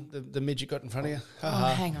Harvey, the midget got in front of you.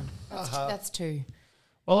 Hang on. That's two.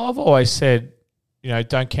 Well, I've always said,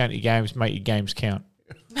 don't count your games, make your games count.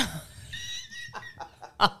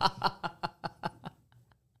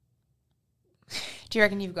 Do you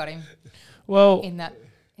reckon you've got him Well, in that?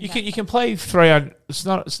 you can play 300. It's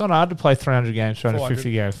not hard to play 300 games,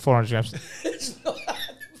 350 games, 400 games. It's not hard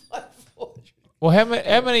to play 400. Well, how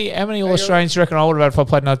many All Australians do you reckon I would have had if I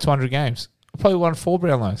played another 200 games? I probably won 4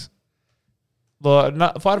 Brownlows. Like,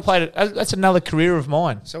 if I'd have played it, that's another career of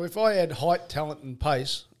mine. So if I had height, talent, and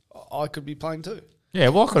pace, I could be playing too. Yeah,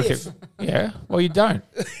 well, I could have. Yeah, well, you don't.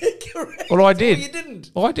 Correct. Well, I did. Well, you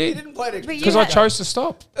didn't. Well, I did. You didn't play it Because I chose to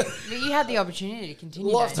stop. But you had the opportunity to continue.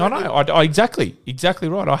 Lost though. No, I exactly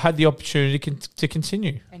right. I had the opportunity to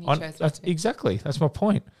continue. And you chose not to. Exactly. That's my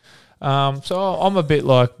point. So I'm a bit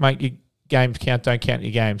like, make your games count, don't count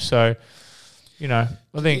your games. So, I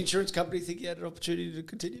The think insurance company think you had an opportunity to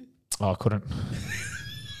continue? I couldn't.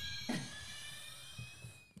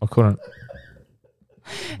 I couldn't.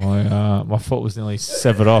 My foot was nearly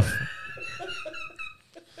severed off.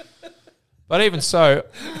 But even so,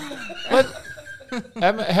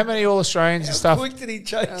 how many All Australians and stuff? How quick did he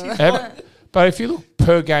change his But if you look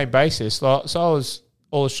per game basis, so I was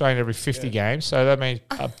All Australian every 50 games, so that means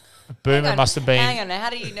a boomer must have been. Hang on. How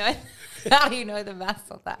do you know? How do you know the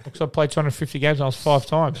maths of that? Because I played 250 games and I was 5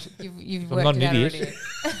 times. You've I'm worked not an it out idiot.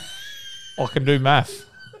 already. I can do math.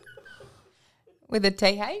 With a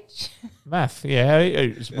TH? Math, yeah.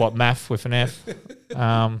 It's what, math with an F.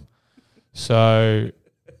 So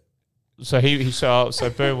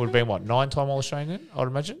Boom would have been what, 9-time All Australian then, I'd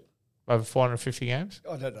imagine? Over 450 games?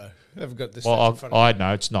 I don't know. I haven't got this. Well, in front of me. I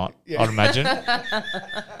know it's not, I'd imagine.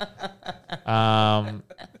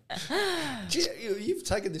 Gee, you've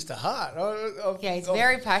taken this to heart. Yeah, he's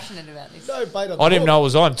very passionate about this. No bait on I didn't the know it hook.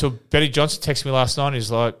 was on until Betty Johnson texted me last night.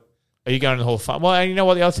 He's like, are you going to the Hall of Fame? Well, and you know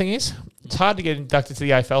what the other thing is? It's hard to get inducted to the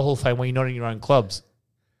AFL Hall of Fame when you're not in your own clubs.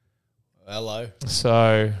 Hello.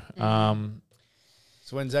 So,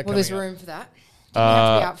 So when's that Well, coming there's up? room for that. Doesn't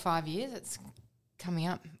have to be out 5 years. It's coming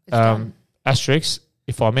up. It's done. asterisk,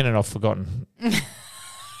 if I'm in it, I've forgotten.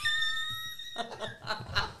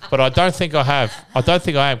 But I don't think I have. I don't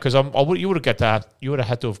think I am because you would have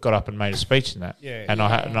had to have got up and made a speech in that. Yeah, and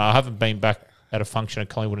I haven't been back at a function at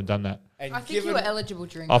Collingwood and done that. And I think you were eligible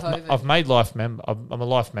during I've COVID. made life member. I'm a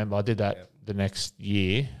life member. I did that the next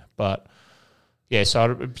year, but yeah,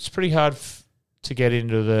 so it's pretty hard to get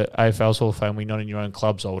into the AFL's Hall of Fame when you're not in your own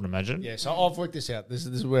clubs, I would imagine. Yeah, so I've worked this out. This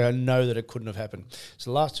is where I know that it couldn't have happened. So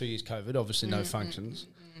the last 2 years, COVID, obviously no functions.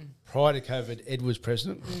 Prior to COVID, Ed was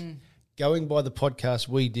president. Going by the podcast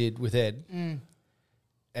we did with Ed,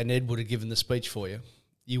 and Ed would have given the speech for you,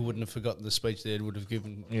 you wouldn't have forgotten the speech that Ed would have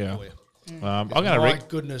given Yeah. for you. I'm going to ring.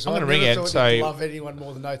 Goodness, I'm going to I've ring never Ed and thought say. you'd love anyone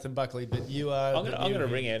more than Nathan Buckley, but you are. I'm going to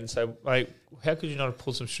ring Ed and say, mate, how could you not have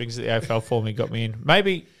pulled some strings at the AFL for me? Got me in.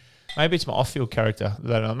 Maybe it's my off-field character. I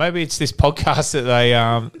don't know. Maybe it's this podcast that they.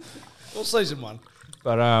 Well, season 1.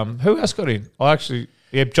 But who else got in? Jono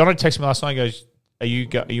texted me last night. And goes, "Are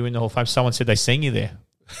you in the Hall of Fame?" Someone said they seen you there.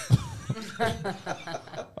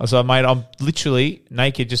 I was like, mate, I'm literally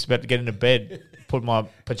naked, just about to get into bed, put my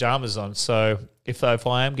pajamas on. So if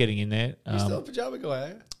I am getting in there, you're still a pajama guy, are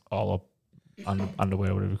you? Oh,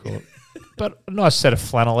 underwear, whatever you call it. But a nice set of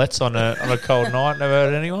flannelettes on a cold night. Never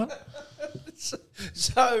heard anyone.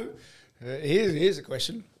 So here's a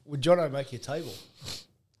question: would Jono make you a table?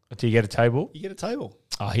 Do you get a table? You get a table.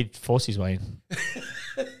 Oh, he'd force his way in.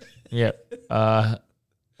 Yeah.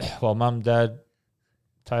 Well, Mum, Dad,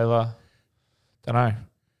 Taylor, I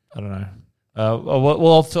don't know.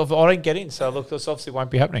 Well, if I don't get in, so look, this obviously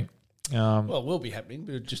won't be happening. Well, it will be happening,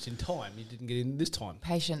 but just in time. You didn't get in this time.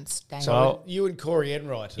 Patience, Daniel. So you and Corey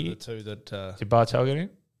Enright are the two that... did Bartel get in?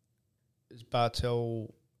 Is Bartel's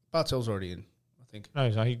already in, I think. No,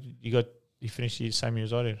 he finished the same year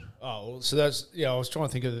as I did. Oh, well, so that's... Yeah, I was trying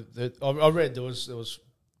to think of I read there was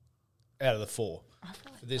out of the 4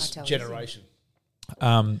 for this generation.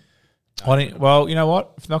 Well, you know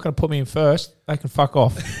what? If they're not going to put me in first, they can fuck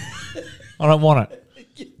off. I don't want it.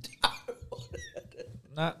 You don't want it.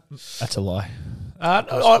 Nah, that's a lie.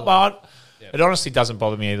 It honestly doesn't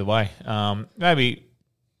bother me either way. Maybe,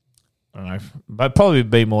 I don't know, but probably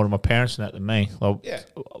be more to my parents than me. Well, yeah.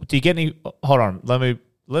 Do you get any? Hold on,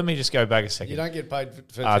 let me just go back a second. You don't get paid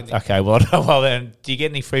for attending. Okay, well then, do you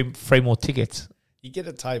get any free more tickets? You get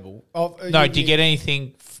a table. No, do you get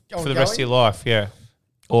anything for the rest of your life? Yeah,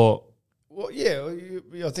 or well, yeah.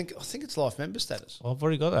 I think it's life member status. Well, I've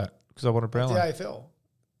already got that because I want a Brownlow. The AFL. What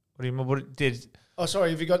do you mean? What did? Oh,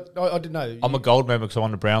 sorry. Have you got? I didn't know. I'm a gold member because I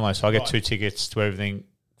want a Brownlow, so I get 2 tickets to everything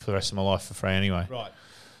for the rest of my life for free anyway. Right.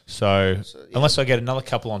 So unless I get another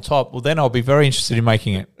couple on top, well, then I'll be very interested in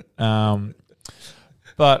making it.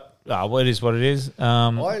 But well, it is what it is.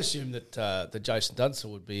 I assume that Jason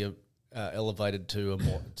Dunstall would be elevated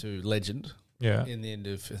to legend. Yeah. In the end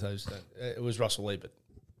of those, it was Russell Ebert,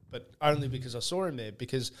 but only because I saw him there.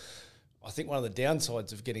 Because I think one of the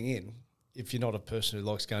downsides of getting in, if you're not a person who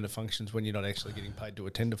likes going to functions when you're not actually getting paid to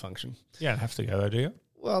attend a function, you don't have to go though, do you?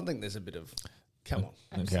 Well, I think there's a bit of come on.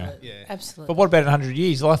 Absolutely. Okay. Yeah. Absolutely. But what about in 100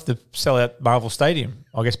 years? They'll have to sell out Marvel Stadium.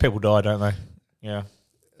 I guess people die, don't they? Yeah.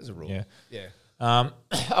 There's a rule. Yeah. Yeah.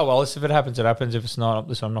 Oh well, if it happens, it happens. If it's not,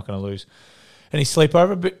 listen, I'm not going to lose any sleep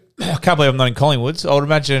over. But I can't believe I'm not in Collingwood's. I would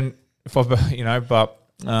imagine if I, but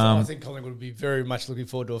I think Collingwood would be very much looking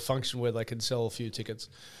forward to a function where they can sell a few tickets.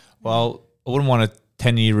 Well, I wouldn't want a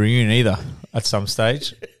 10-year reunion either at some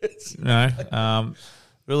stage.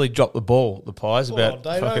 Really dropped the ball, the Pies, about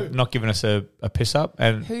fucking not giving us a piss up.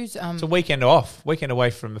 And Who's it's a weekend off, weekend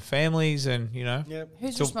away from the families, and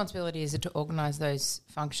whose responsibility is it to organise those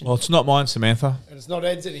functions? Well, it's not mine, Samantha. And it's not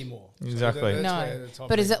Ed's anymore. Exactly. So no,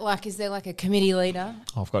 but is there like a committee leader?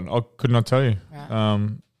 I could not tell you. Right.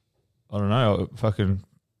 I don't know.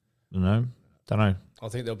 Don't know. I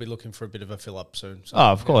think they'll be looking for a bit of a fill up soon. So,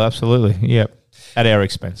 of course, absolutely. Yep, at our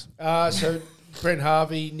expense. So Brent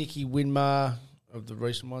Harvey, Nicky Winmar of the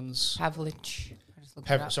recent ones. Pavlich.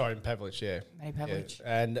 Pavlich, yeah. Matty Pavlich.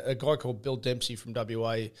 Yeah. And a guy called Bill Dempsey from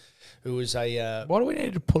WA, who was a... Why do we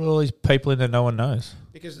need to put all these people in that no one knows?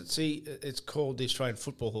 Because it's called the Australian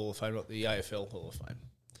Football Hall of Fame, not the AFL Hall of Fame.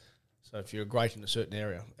 So if you're great in a certain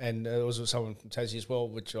area. And there was someone from Tassie as well,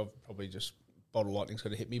 which I've probably just... Bottle lightning's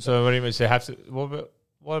going to hit me. So what do you mean? So have to...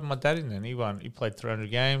 Why did my dad in then? He won. He played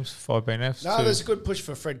 300 games, 5 BNFs. No, there's a good push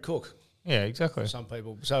for Fred Cook. Yeah, exactly. For some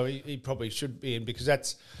people. So he probably should be in because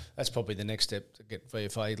that's probably the next step to get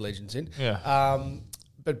VFA legends in. Yeah.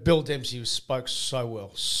 But Bill Dempsey spoke so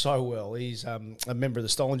well. He's a member of the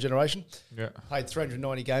Stolen Generation. Yeah. Played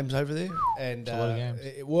 390 games over there. And that's a lot of games.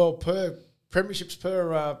 Per premierships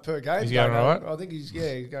per game. He's going all right? I think he's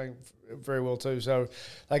going very well too. So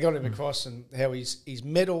they got him across and how his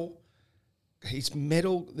medal.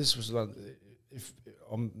 This was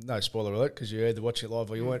no spoiler alert because you either watch it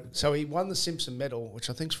live or you weren't. So he won the Simpson medal, which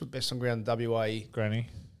I think is for best on ground WA. Granny,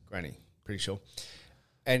 pretty sure.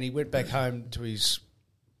 And he went back home to his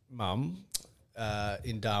mum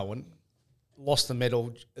in Darwin, lost the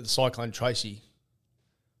medal. The Cyclone Tracy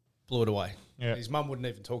blew it away. Yeah. His mum wouldn't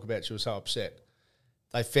even talk about it. She was so upset.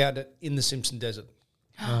 They found it in the Simpson Desert.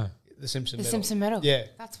 The Simpson medal. Yeah.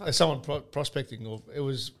 That's what... someone prospecting. It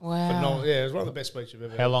was phenomenal. Yeah, it was one of the best speeches I've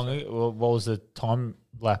ever How long? What was the time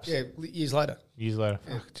lapse? Yeah, years later. Yeah.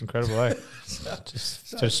 Fuck, it's incredible, eh?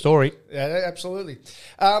 Just a story. Yeah, absolutely.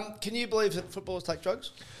 Can you believe that footballers take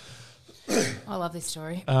drugs? I love this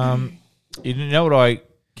story. You know what I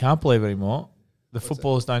can't believe anymore? The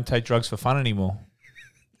footballers don't take drugs for fun anymore.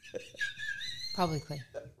 Publicly.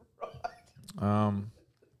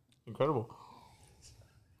 Incredible.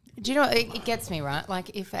 Do you know, it gets me, right?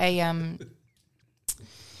 Like if an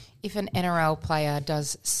NRL player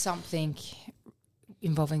does something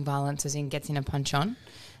involving violence, as in gets in a punch on,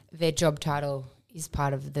 their job title is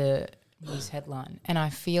part of the news headline. And I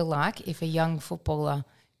feel like if a young footballer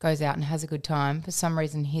goes out and has a good time, for some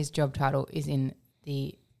reason his job title is in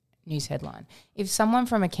the news headline. If someone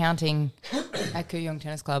from accounting at Kooyong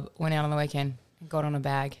Tennis Club went out on the weekend and got on a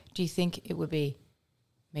bag, do you think it would be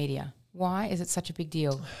media? Why is it such a big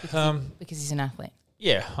deal? Because he's an athlete.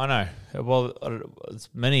 Yeah, I know. Well, there's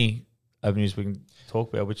many avenues we can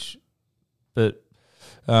talk about, but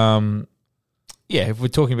if we're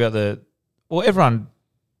talking about everyone,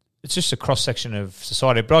 it's just a cross-section of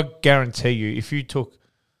society. But I guarantee you, if you took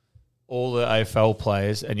all the AFL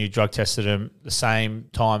players and you drug tested them the same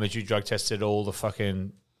time as you drug tested all the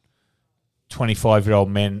fucking 25-year-old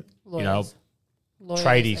men, Lawyers,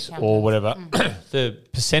 tradies or whatever, the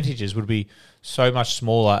percentages would be so much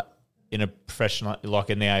smaller in a professional like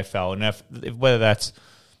in the AFL. And if whether that's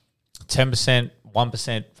 10%,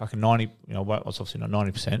 1%, fucking 90, well, it's obviously not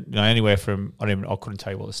 90%, anywhere from, I couldn't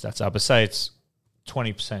tell you what the stats are, but say it's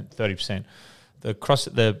 20%, 30%.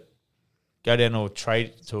 The go down or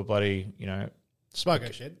trade to a bloody,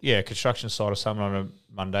 smoke shed. Yeah, construction site or something on a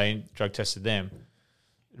Monday and drug tested them,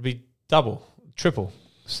 it'd be double, triple.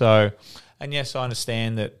 So, and yes, I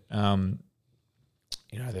understand that,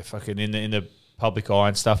 they're fucking in the public eye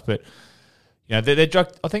and stuff, but, they're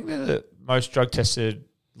drug, I think they're the most drug tested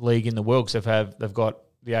league in the world because they've got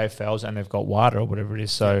the AFLs and they've got WADA or whatever it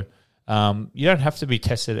is. So, you don't have to be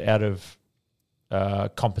tested out of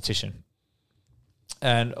competition.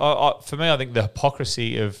 And for me, I think the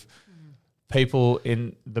hypocrisy of people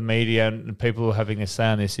in the media and people having a say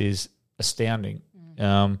on this is astounding.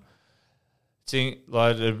 It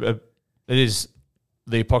is,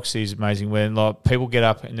 the hypocrisy is amazing when people get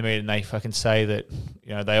up in the media and they fucking say that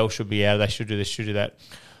they all should be out, they should do this, should do that.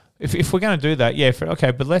 If we're going to do that, okay,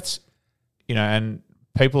 but let's and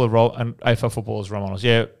people are and AFL footballers role models,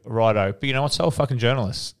 righto. But you know what? So are fucking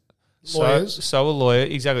journalists. Lawyers. So a lawyer,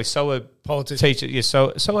 exactly. So a politicians. Teacher, yeah.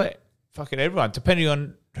 So a fucking everyone, depending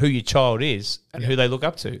on who your child is and who they look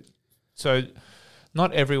up to. So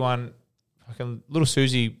not everyone, fucking little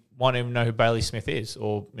Susie won't even know who Bailey Smith is,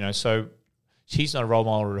 or so she's not a role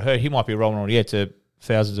model to her. He might be a role model, to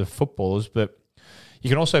thousands of footballers, but you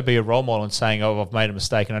can also be a role model in saying, "Oh, I've made a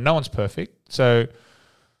mistake," and no one's perfect. So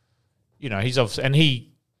he's obviously, and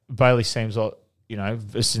Bailey seems like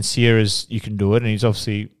as sincere as you can do it, and he's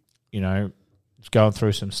obviously. Going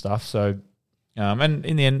through some stuff. So, and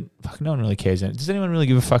in the end, no one really cares. Does anyone really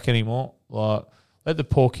give a fuck anymore? Like, let the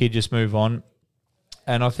poor kid just move on.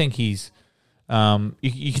 And I think he's,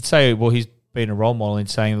 you could say, well, he's been a role model in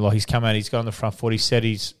saying, like, he's come out, he's got on the front foot. He said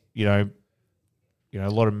he's, a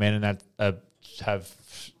lot of men in that have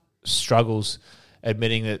struggles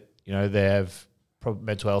admitting that, they have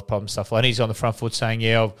mental health problems, stuff like that. And he's on the front foot saying,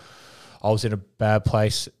 I was in a bad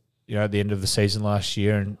place, at the end of the season last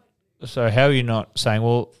year, and so how are you not saying,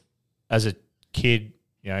 well, as a kid,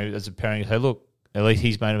 as a parent, you say, look, at least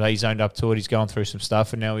he's owned up to it, he's going through some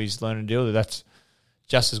stuff, and now he's learning to deal with it. That's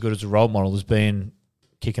just as good as a role model as being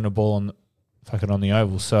kicking a ball on the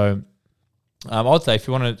oval. So I'd say if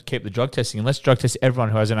you want to keep the drug testing, let's drug test everyone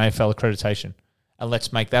who has an AFL accreditation, and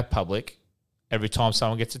let's make that public every time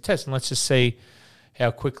someone gets a test, and let's just see how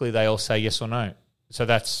quickly they all say yes or no. So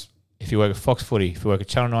that's if you work at Fox Footy, if you work at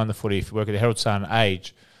Channel 9 The Footy, if you work at the Herald Sun,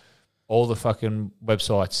 Age, all the fucking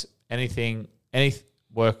websites, any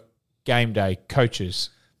work, game day, coaches.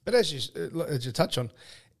 But as you touch on,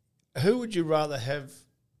 who would you rather have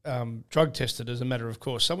drug tested as a matter of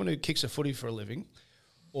course? Someone who kicks a footy for a living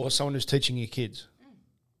or someone who's teaching your kids?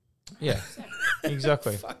 Yeah,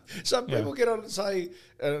 exactly. Some people get on and say,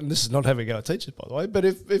 and this is not having a go at teachers, by the way, but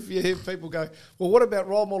if you hear people go, well, what about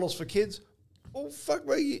role models for kids? Well, fuck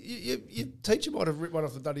me, your teacher might have ripped one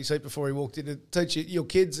off the Dundee seat before he walked in to teach your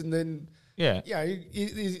kids, and then,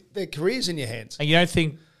 their career's in your hands. And you don't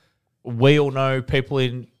think we all know people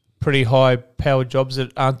in pretty high-powered jobs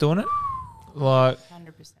that aren't doing it? Like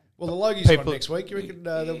 100%. Well, the Logies one next week. You reckon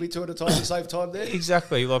there'll be two at a time to save time there?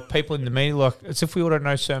 Exactly. Like people in the media, like it's if we all don't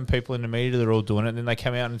know certain people in the media that are all doing it, and then they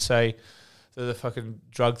come out and say that the fucking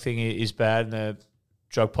drug thing is bad and the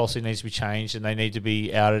drug policy needs to be changed and they need to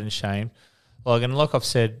be outed and shamed. Like, and like I've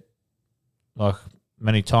said, like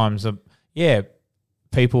many times,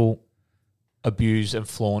 people abuse and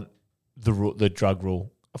flaunt the drug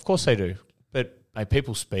rule. Of course they do, but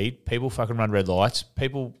people speed, people fucking run red lights,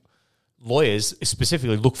 lawyers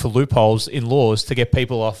specifically look for loopholes in laws to get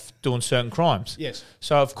people off doing certain crimes. Yes.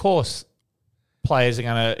 So, of course, players are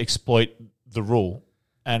going to exploit the rule.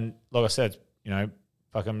 And like I said,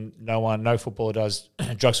 fucking no footballer does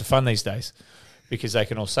drugs for fun these days because they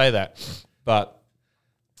can all say that. But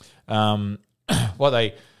what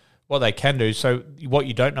they can do, so what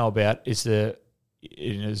you don't know about is the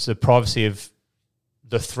privacy of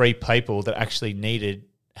the 3 people that actually needed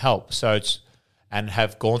help. So and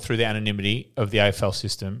have gone through the anonymity of the AFL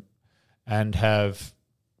system and have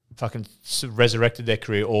fucking resurrected their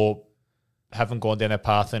career or haven't gone down that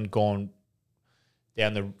path and gone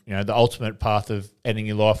down the ultimate path of ending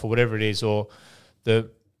your life or whatever it is, or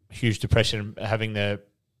the huge depression, having the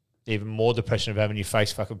even more depression of having your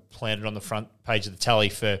face fucking planted on the front page of the tally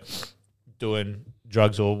for doing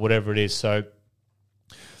drugs or whatever it is. So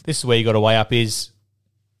this is where you got to weigh up: is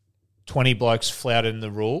 20 blokes flouting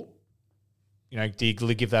the rule? Do you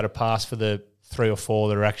give that a pass for the 3 or 4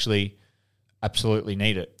 that are actually absolutely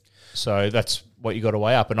need it? So that's what you got to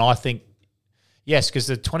weigh up. And I think, yes, because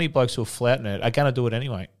the 20 blokes who are flouting it are going to do it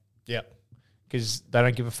anyway. Yeah. Because they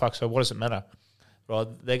don't give a fuck. So what does it matter? Right?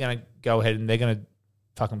 They're going to go ahead and they're going to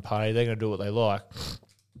fucking party. They're going to do what they like.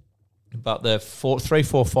 But the 3,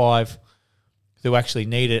 4, 5 who actually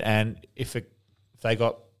need it, and if they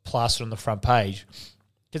got plastered on the front page,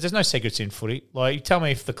 because there's no secrets in footy. Like, you tell me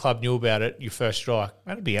if the club knew about it, your first strike,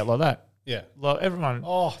 it'd be out like that. Yeah. Like, everyone...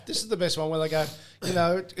 Oh, this is the best one where they go,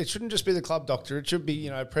 it shouldn't just be the club doctor. It should be,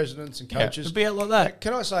 presidents and coaches. It'd be out like that.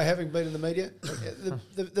 Can I say, having been in the media,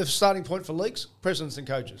 the starting point for leaks, presidents and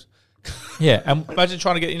coaches. Yeah, and imagine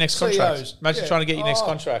trying to get your next contract. CEOs. Imagine trying to get your next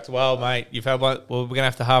contract. Well, mate, you've had one. Well, we're going to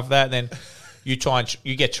have to halve that. And then you try and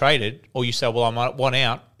you get traded, or you say, well, I'm one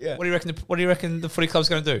out. Yeah. What do you reckon the footy club's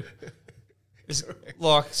going to do? It's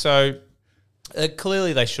so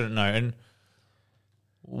clearly they shouldn't know, and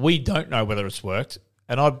we don't know whether it's worked.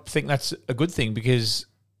 And I think that's a good thing because,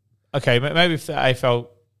 okay, maybe if the AFL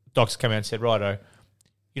docs came out and said, righto,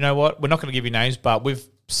 you know what, we're not going to give you names, but we've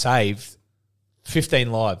saved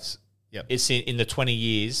 15 lives. Yep. It's in the 20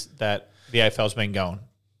 years that the AFL's been going.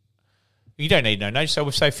 You don't need no names, so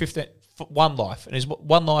we've saved 1 life, and is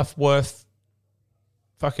 1 life worth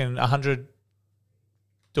fucking 100?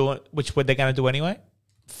 Doing which they're going to do anyway?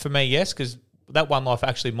 For me, yes, because that 1 life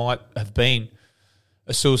actually might have been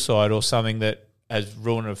a suicide or something that has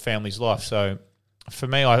ruined a family's life. So for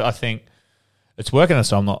me, I think it's working.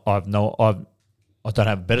 So I don't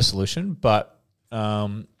have a better solution. But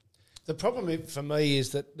the problem for me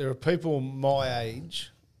is that there are people my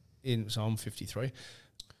age, so I'm 53,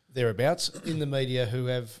 thereabouts, in the media who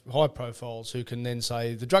have high profiles who can then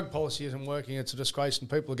say the drug policy isn't working, it's a disgrace, and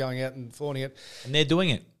people are going out and flaunting it. And they're doing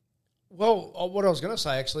it. Well, what I was going to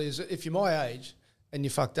say actually is if you're my age and you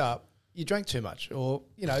fucked up, you drank too much, or,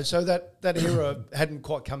 so that era hadn't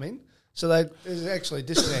quite come in. So there's actually a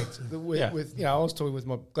disconnect with I was talking with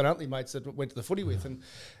my Glen Huntly mates that went to the footy with, and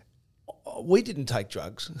we didn't take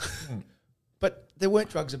drugs. But there weren't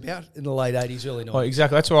drugs about in the late 80s, early 90s. Well,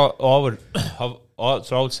 exactly. That's what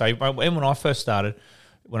I would say. And when I first started,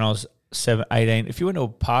 when I was 18, if you went to a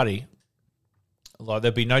party, like,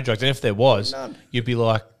 there'd be no drugs. And if there was, none. You'd be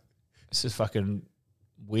like, this is fucking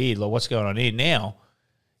weird. Like, what's going on here? Now,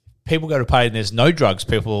 people go to a party and there's no drugs.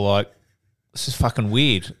 People are like, this is fucking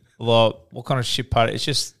weird. Like, what kind of shit party? It's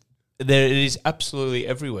just, it is absolutely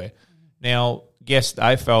everywhere. Now, yes, the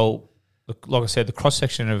AFL, like I said, the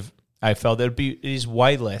cross-section of AFL, it is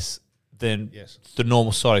way less than the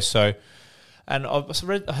normal size. So, and I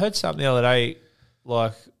heard something the other day,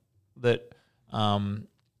 like that,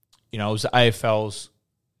 it was the AFL's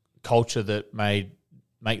culture that make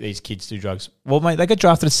these kids do drugs. Well, mate, they got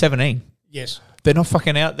drafted at 17. Yes. They're not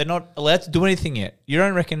fucking out. They're not allowed to do anything yet. You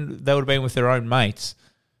don't reckon they would have been with their own mates?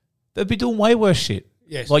 They'd be doing way worse shit.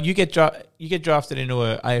 Yes. Like, you get drafted into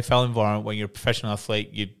an AFL environment when you're a professional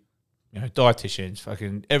athlete, dietitians,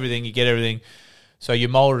 fucking everything, you get everything. So you're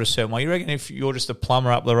moulded a certain way. You reckon if you're just a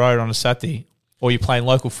plumber up the road on a Saturday, or you're playing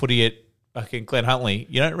local footy at fucking Glen Huntly,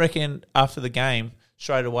 you don't reckon after the game,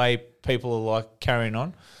 straight away, people are like carrying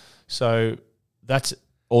on? So that's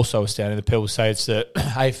also astounding that people say it's the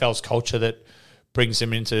AFL's culture that brings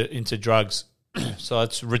them into drugs. So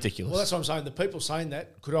it's ridiculous. Well, that's what I'm saying. The people saying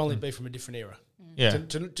that could only be from a different era. Yeah.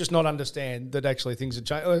 To just not understand that actually things have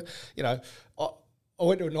changed. I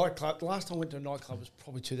went to a nightclub. The last time I went to a nightclub was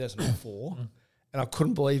probably 2004, and I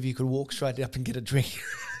couldn't believe you could walk straight up and get a drink.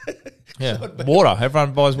 Yeah, water.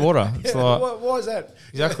 Everyone buys water. It's why is that?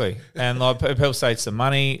 Exactly. And like, people say it's the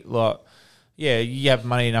money. Like, yeah, you have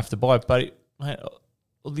money enough to buy it, but a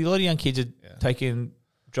lot of young kids are taking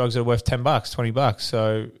drugs that are worth $10, $20.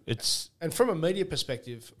 So it's and from a media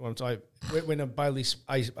perspective, when a Bailey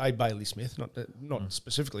Smith, not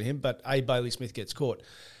specifically him, but a Bailey Smith gets caught,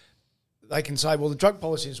 they can say, well, the drug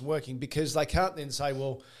policy is working, because they can't then say,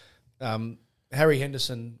 well, Harry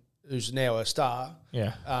Henderson, who's now a star,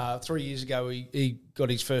 3 years ago he got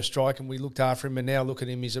his first strike and we looked after him, and now look at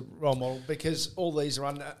him, he's a role model, because all these are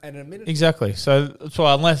anonymity. Exactly. So that's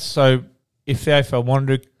why if the AFL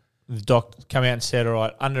wanted to, the doc come out and said, all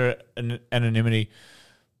right, under anonymity,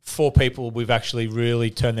 4 people we've actually really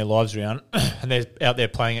turned their lives around and they're out there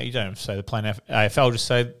playing it. You don't have to say they're playing AFL, just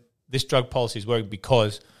say this drug policy is working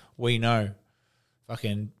because we know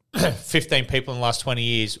fucking 15 people in the last 20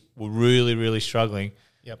 years were really, really struggling.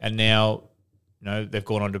 Yep. And now, they've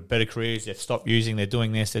gone on to better careers, they've stopped using, they're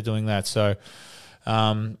doing this, they're doing that. So,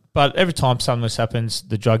 but every time something like this happens,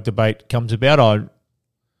 the drug debate comes about.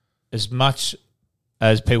 As much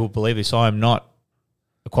as people believe this, I am not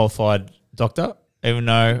a qualified doctor, even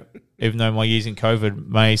though my years in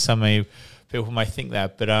COVID some people may think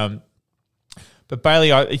that. But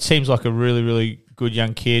Bailey, it seems like a really, really good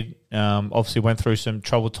young kid. Obviously went through some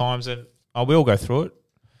troubled times, and we all go through it.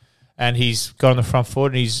 And he's got on the front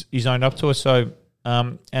foot, and he's owned up to it. So,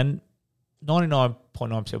 and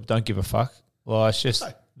 99.9% people don't give a fuck. Well, it's just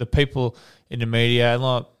the people in the media,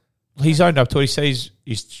 and he's owned up to it. He says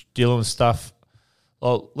he's dealing with stuff.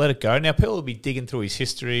 Well, let it go. Now, people will be digging through his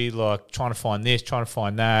history, trying to find this, trying to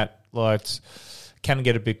find that. It can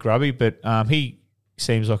get a bit grubby, but he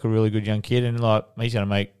seems like a really good young kid, and he's going to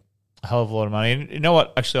make a hell of a lot of money. And you know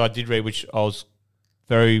what? Actually, I did read, which I was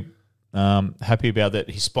very happy about, that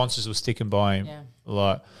his sponsors were sticking by him.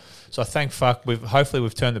 Yeah. So I thank fuck. Hopefully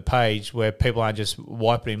we've turned the page where people aren't just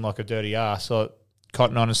wiping him like a dirty ass. So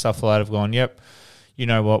Cotton On and stuff like that have gone, yep, you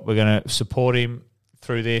know what, we're going to support him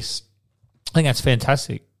through this. I think that's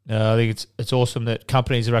fantastic. I think it's awesome that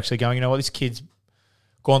companies are actually going, you know what, this kid's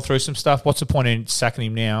gone through some stuff. What's the point in sacking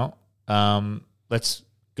him now? Let's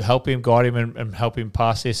help him, guide him, and help him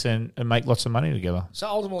pass this and make lots of money together. So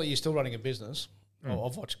ultimately, you're still running a business. Well,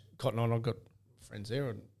 I've watched Cotton On. I've got friends there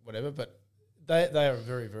and whatever, but they are a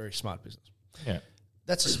very, very smart business. Yeah.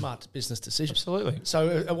 That's a smart business decision. Absolutely.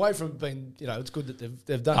 So away from being, it's good that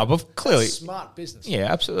they've done. Oh, but clearly, that's smart business.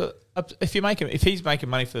 Yeah, absolutely. If he's making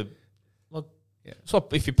money for, so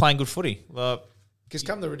if you're playing good footy, because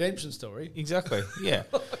come the redemption story, exactly. Yeah,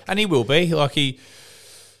 and he will be like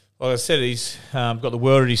I said, he's got the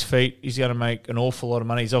world at his feet. He's going to make an awful lot of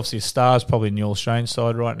money. He's obviously a star. He's probably in the All-Australian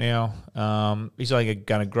side right now. He's only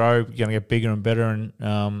going to grow, going to get bigger and better,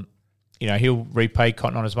 and he'll repay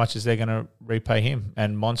Cotton On as much as they're going to repay him,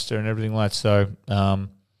 and Monster and everything like that. So,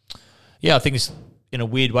 I think it's, in a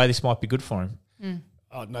weird way, this might be good for him. Mm.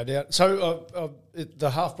 Oh, no doubt. So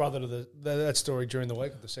the half-brother to that story during the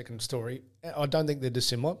week, the second story, I don't think they're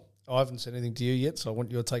dissimilar. I haven't said anything to you yet, so I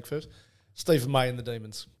want your take first. Stephen May and the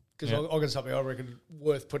Demons. Because I've got something I reckon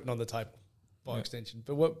worth putting on the table by extension.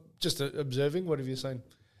 But just observing, what have you seen?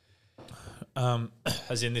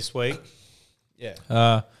 As in this week? Yeah.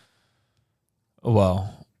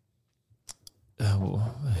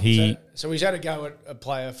 So he's had a go at a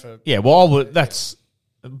player for... Yeah, well, that's...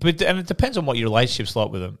 But and it depends on what your relationship's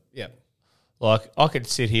like with him. Yeah. Like, I could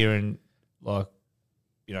sit here and,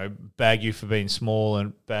 bag you for being small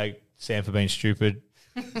and bag Sam for being stupid.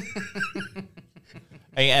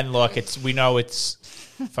 And we know it's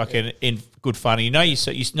fucking in good fun. You know your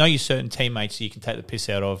certain teammates that you can take the piss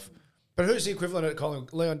out of. But who's the equivalent of calling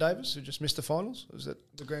Leon Davis, who just missed the finals? Was that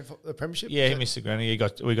the premiership? Yeah, he missed the granny.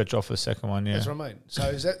 We got dropped for the second one. Yeah, that's what I mean. So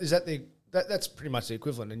is that that's pretty much the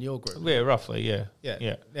equivalent in your group? Yeah, roughly. Yeah.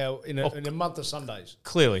 Yeah. Now in a month of Sundays.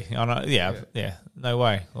 Clearly, I know. Yeah. No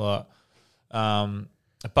way. But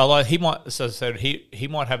he might. So he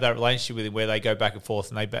might have that relationship with him where they go back and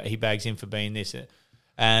forth, and he bags him for being this.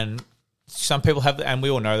 And some people have, and we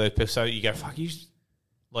all know those people. So you go, fuck you.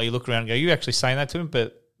 You look around and go, you actually saying that to him?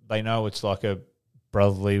 But they know it's like a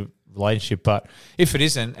brotherly relationship. But if it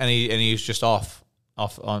isn't, and he's just off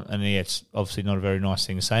on, and it's obviously not a very nice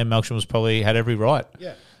thing to say. Malcolm was probably had every right.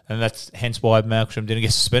 Yeah, and that's hence why Malcolm didn't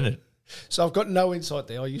get suspended. So I've got no insight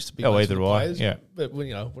there. I used to be either players, yeah. But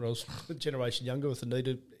when I was a generation younger with the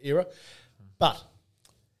Nita era. But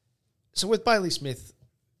so with Bailey Smith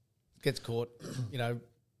gets caught,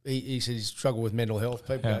 he says he's struggled with mental health.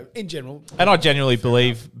 People go, in general. And I genuinely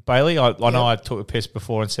believe Bailey. I know I took a piss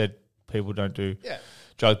before and said people don't do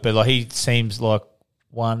drugs, but he seems like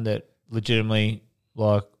one that legitimately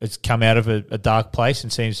it's come out of a dark place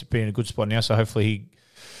and seems to be in a good spot now. So hopefully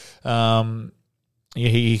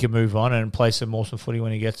he can move on and play some awesome footy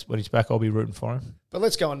when he's back. I'll be rooting for him. But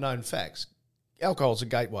let's go on known facts. Alcohol's a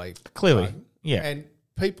gateway. Clearly, yeah. And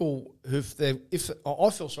people I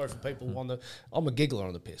feel sorry for people I'm a giggler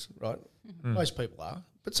on the piss, right? Most people are,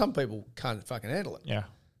 but some people can't fucking handle it. Yeah.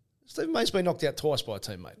 Stephen May's been knocked out twice by a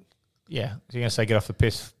teammate. Yeah. So you're going to say get off the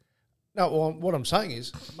piss? No, well, what I'm saying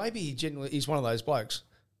is maybe he's one of those blokes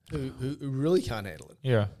who really can't handle it.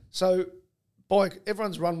 Yeah. So,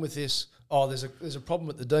 everyone's run with this. Oh, there's a problem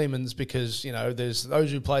with the Demons because there's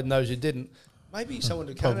those who played and those who didn't. Maybe someone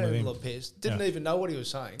who can't handle a piss didn't even know what he was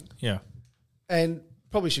saying. Yeah. And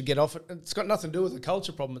probably should get off it. It's got nothing to do with the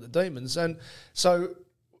culture problem with the Demons. And so,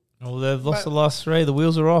 well, they've lost the last 3. The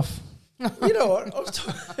wheels are off. You know what? I was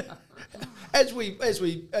as we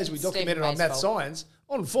documented on That Science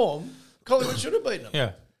on form, Collingwood should have beaten them.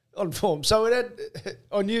 Yeah. On form, so it had.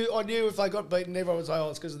 I knew if they got beaten, everyone would say, "Oh,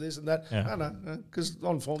 it's because of this and that." Yeah. No, because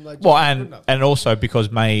on form they. And also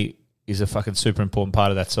because May is a fucking super important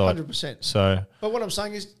part of that side. 100%. So, but what I'm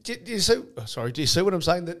saying is, do you see? Sorry, do you see what I'm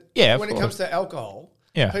saying? That when it comes to alcohol,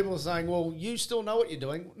 people are saying, "Well, you still know what you're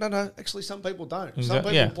doing." No, actually, some people don't. Some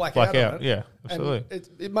people black out on it. Yeah, absolutely. And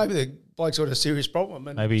it maybe the bloke's got a serious problem.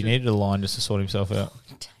 And maybe he needed a line just to sort himself out.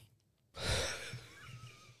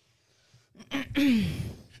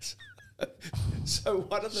 So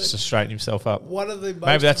one of the just to straighten himself up. One of the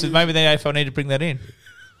maybe the AFL need to bring that in.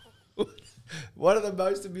 One of the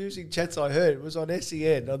most amusing chats I heard was on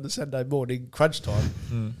SEN on the Sunday morning crunch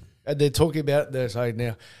time, and they're talking about. They're saying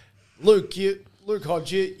now, Luke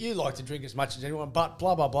Hodge, you like to drink as much as anyone, but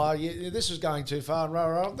blah blah blah. This is going too far and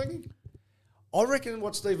rah. I'm thinking, I reckon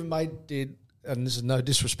what Stephen May did, and this is no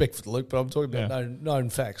disrespect for Luke, but I'm talking about known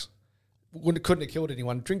facts. Couldn't have killed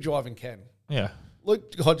anyone. Drink driving can. Yeah.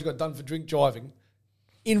 Luke Hodge got done for drink driving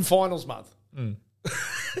in finals month.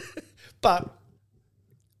 But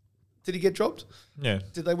did he get dropped? Yeah.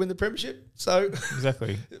 Did they win the premiership? So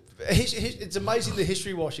exactly. It's amazing the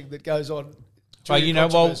history washing that goes on.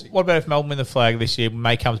 What about if Melbourne win the flag this year?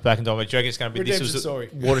 May comes back and dominates. Do you reckon it's going to be Redemption this was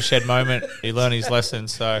story. a watershed moment? He learned his lesson,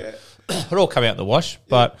 so it'll all come out in the wash.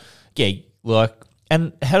 But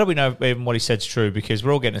and how do we know even what he said's true? Because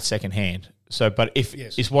we're all getting it second hand. So, but if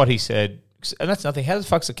it's what he said. And that's nothing. How the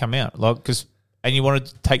fuck's it come out? And you want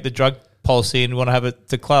to take the drug policy and you want to have it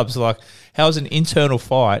to clubs. How's an internal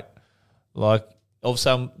fight? All of a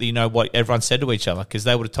sudden, what everyone said to each other because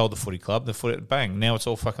they would have told the footy club. The footy bang. Now it's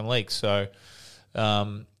all fucking leaked. So,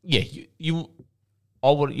 you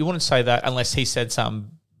wouldn't say that unless he said something.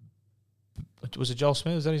 Was it Joel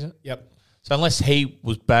Smith? Is that his name? Yep. So unless he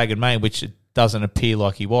was bagging May, which it doesn't appear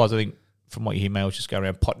like he was, I think from what you hear, May was just going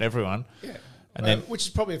around potting everyone. Yeah. And then, which is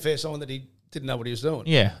probably a fair sign that he didn't know what he was doing.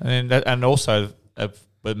 Yeah, and also, but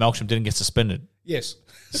Melksham didn't get suspended. Yes.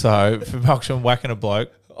 So for Melksham whacking a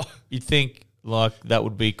bloke, you'd think that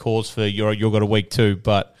would be cause for you've got a week too.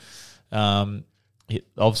 But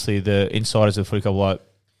obviously the insiders of the footy club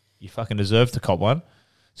you fucking deserve to cop one.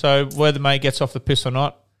 So whether May gets off the piss or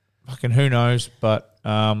not, fucking who knows? But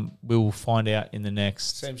we will find out in the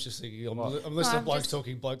next. Sam's just thinking. I'm listening to blokes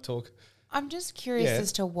talking bloke talk. I'm just curious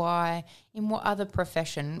as to why, in what other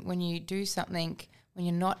profession, when you do something, when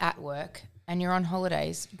you're not at work and you're on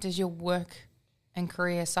holidays, does your work and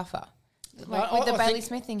career suffer? With the Bailey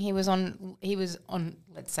Smith thing, he was on.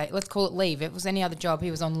 Let's call it leave. If it was any other job,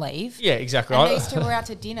 he was on leave. Yeah, exactly. And these two were out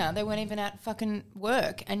to dinner. They weren't even at fucking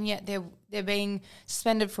work, and yet they're being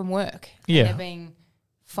suspended from work. Yeah, and they're being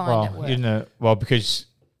fined at work. Because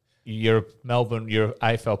you're an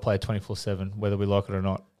AFL player 24/7, whether we like it or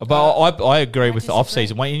not. But I agree with the off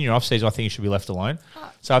season. When in your off season, I think you should be left alone.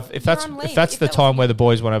 So if that's the time where the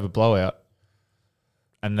boys want to have a blowout,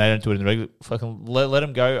 and they don't do it in the regular, fucking let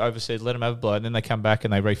them go overseas, let them have a blowout, and then they come back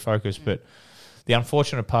and they refocus. But the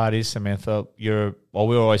unfortunate part is, Samantha, we were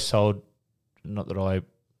always told, not that I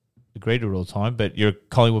agree to it all the time, but you're a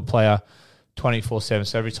Collingwood player 24/7.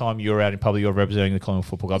 So every time you're out in public, you're representing the Collingwood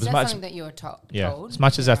Football Club. Is that something that you were told? Yeah, as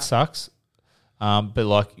much as that sucks. But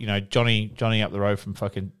Johnny up the road from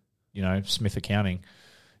fucking, Smith Accounting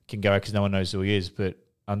can go out because no one knows who he is. But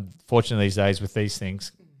unfortunately these days with these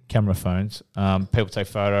things, camera phones, people take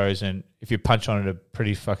photos, and if you punch on at a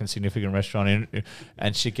pretty fucking significant restaurant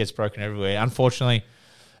and shit gets broken everywhere, unfortunately,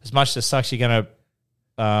 as much as it sucks, you're gonna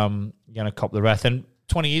cop the wrath. And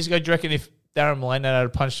 20 years ago, do you reckon if Darren Mullane had a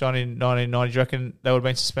punch on in 1990, do you reckon they would have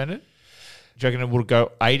been suspended? Do you reckon it would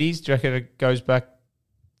go 80s? Do you reckon it goes back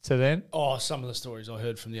to then? Oh, some of the stories I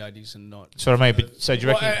heard from the 80s and not. So I mean, so do you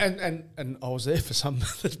reckon? And I was there for some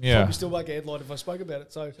that probably still make a headline if I spoke about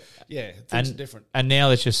it. So yeah, things are different. And now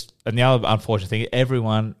there's and the other unfortunate thing,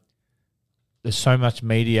 there's so much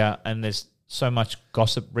media and there's so much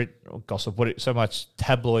so much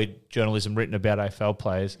tabloid journalism written about AFL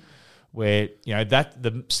players, where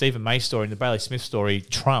the Stephen May story and the Bailey Smith story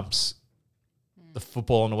trumps the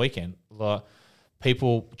football on the weekend. Like,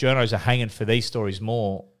 journos are hanging for these stories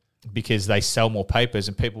more because they sell more papers,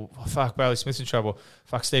 and people, fuck, Bailey Smith's in trouble.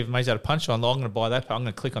 Fuck, Stephen May's out of punch on. I'm going to buy that. I'm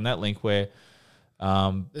going to click on that link where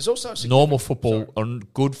there's also normal football, on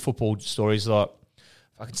good football stories like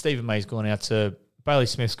fucking Stephen May's gone out to, Bailey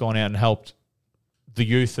Smith's gone out and helped the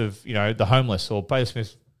youth of, the homeless, or Bailey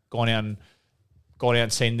Smith's gone out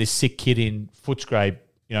and seen this sick kid in Footscray,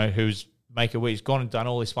 who's he's gone and done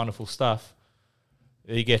all this wonderful stuff.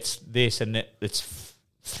 He gets this, and it's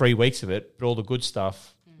 3 weeks of it, but all the good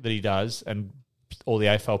stuff that he does and all the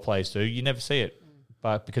AFL players do, you never see it,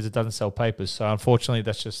 but because it doesn't sell papers. So unfortunately,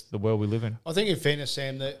 that's just the world we live in. I think in fairness,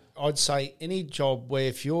 Sam, that I'd say any job where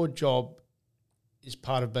if your job is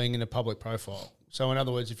part of being in a public profile. So in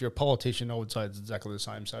other words, if you're a politician, I would say it's exactly the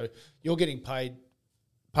same. So you're getting paid,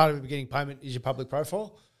 part of getting payment is your public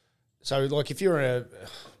profile. So like if you're an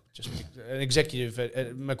executive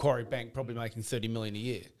at Macquarie Bank, probably making $30 million a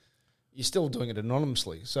year, you're still doing it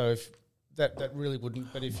anonymously. So if that really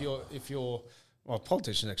wouldn't. But if you're well,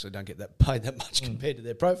 politicians actually don't get that paid that much compared to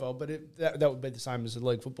their profile. But that would be the same as a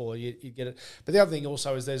league footballer. You get it. But the other thing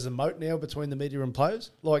also is there's a moat now between the media and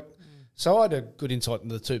players. Like, so I had a good insight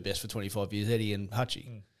into the two best for 25 years, Eddie and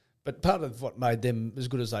Hutchie. But part of what made them as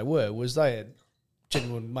good as they were was they had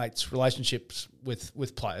genuine mates relationships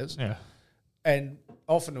with players. Yeah. And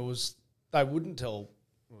often it was they wouldn't tell.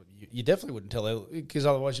 Well, you definitely wouldn't tell because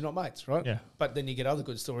otherwise you're not mates, right? Yeah. But then you get other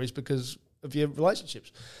good stories because of your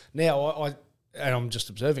relationships. Now and I'm just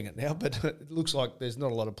observing it now, but it looks like there's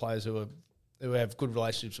not a lot of players who have good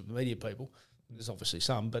relationships with the media people. There's obviously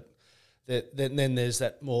some, but then there's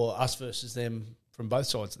that more us versus them from both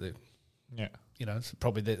sides of the. Yeah. It's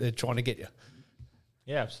probably they're trying to get you.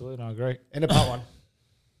 Yeah, absolutely. I agree. And a part one.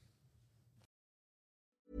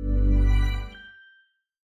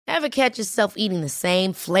 Ever catch yourself eating the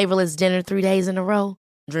same flavorless dinner 3 days in a row?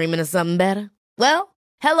 Dreaming of something better? Well,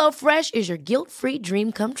 HelloFresh is your guilt-free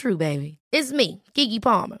dream come true, baby. It's me, Keke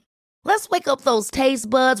Palmer. Let's wake up those taste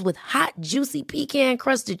buds with hot, juicy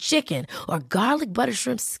pecan-crusted chicken or garlic butter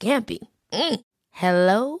shrimp scampi.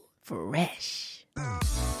 Hello Fresh.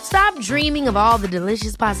 Stop dreaming of all the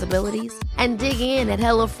delicious possibilities and dig in at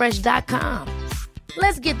HelloFresh.com.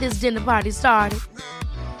 Let's get this dinner party started.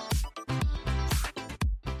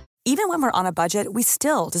 Even when we're on a budget, we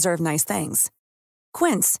still deserve nice things.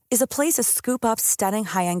 Quince is a place to scoop up stunning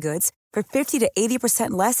high-end goods for 50 to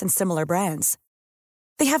 80% less than similar brands.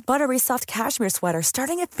 They have buttery soft cashmere sweaters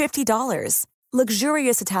starting at $50,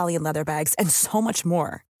 luxurious Italian leather bags, and so much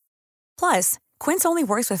more. Plus, Quince only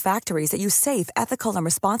works with factories that use safe, ethical, and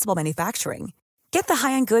responsible manufacturing. Get the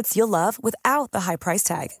high-end goods you'll love without the high price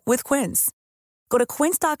tag with Quince. Go to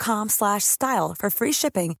quince.com/style for free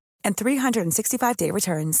shipping and 365-day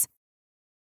returns.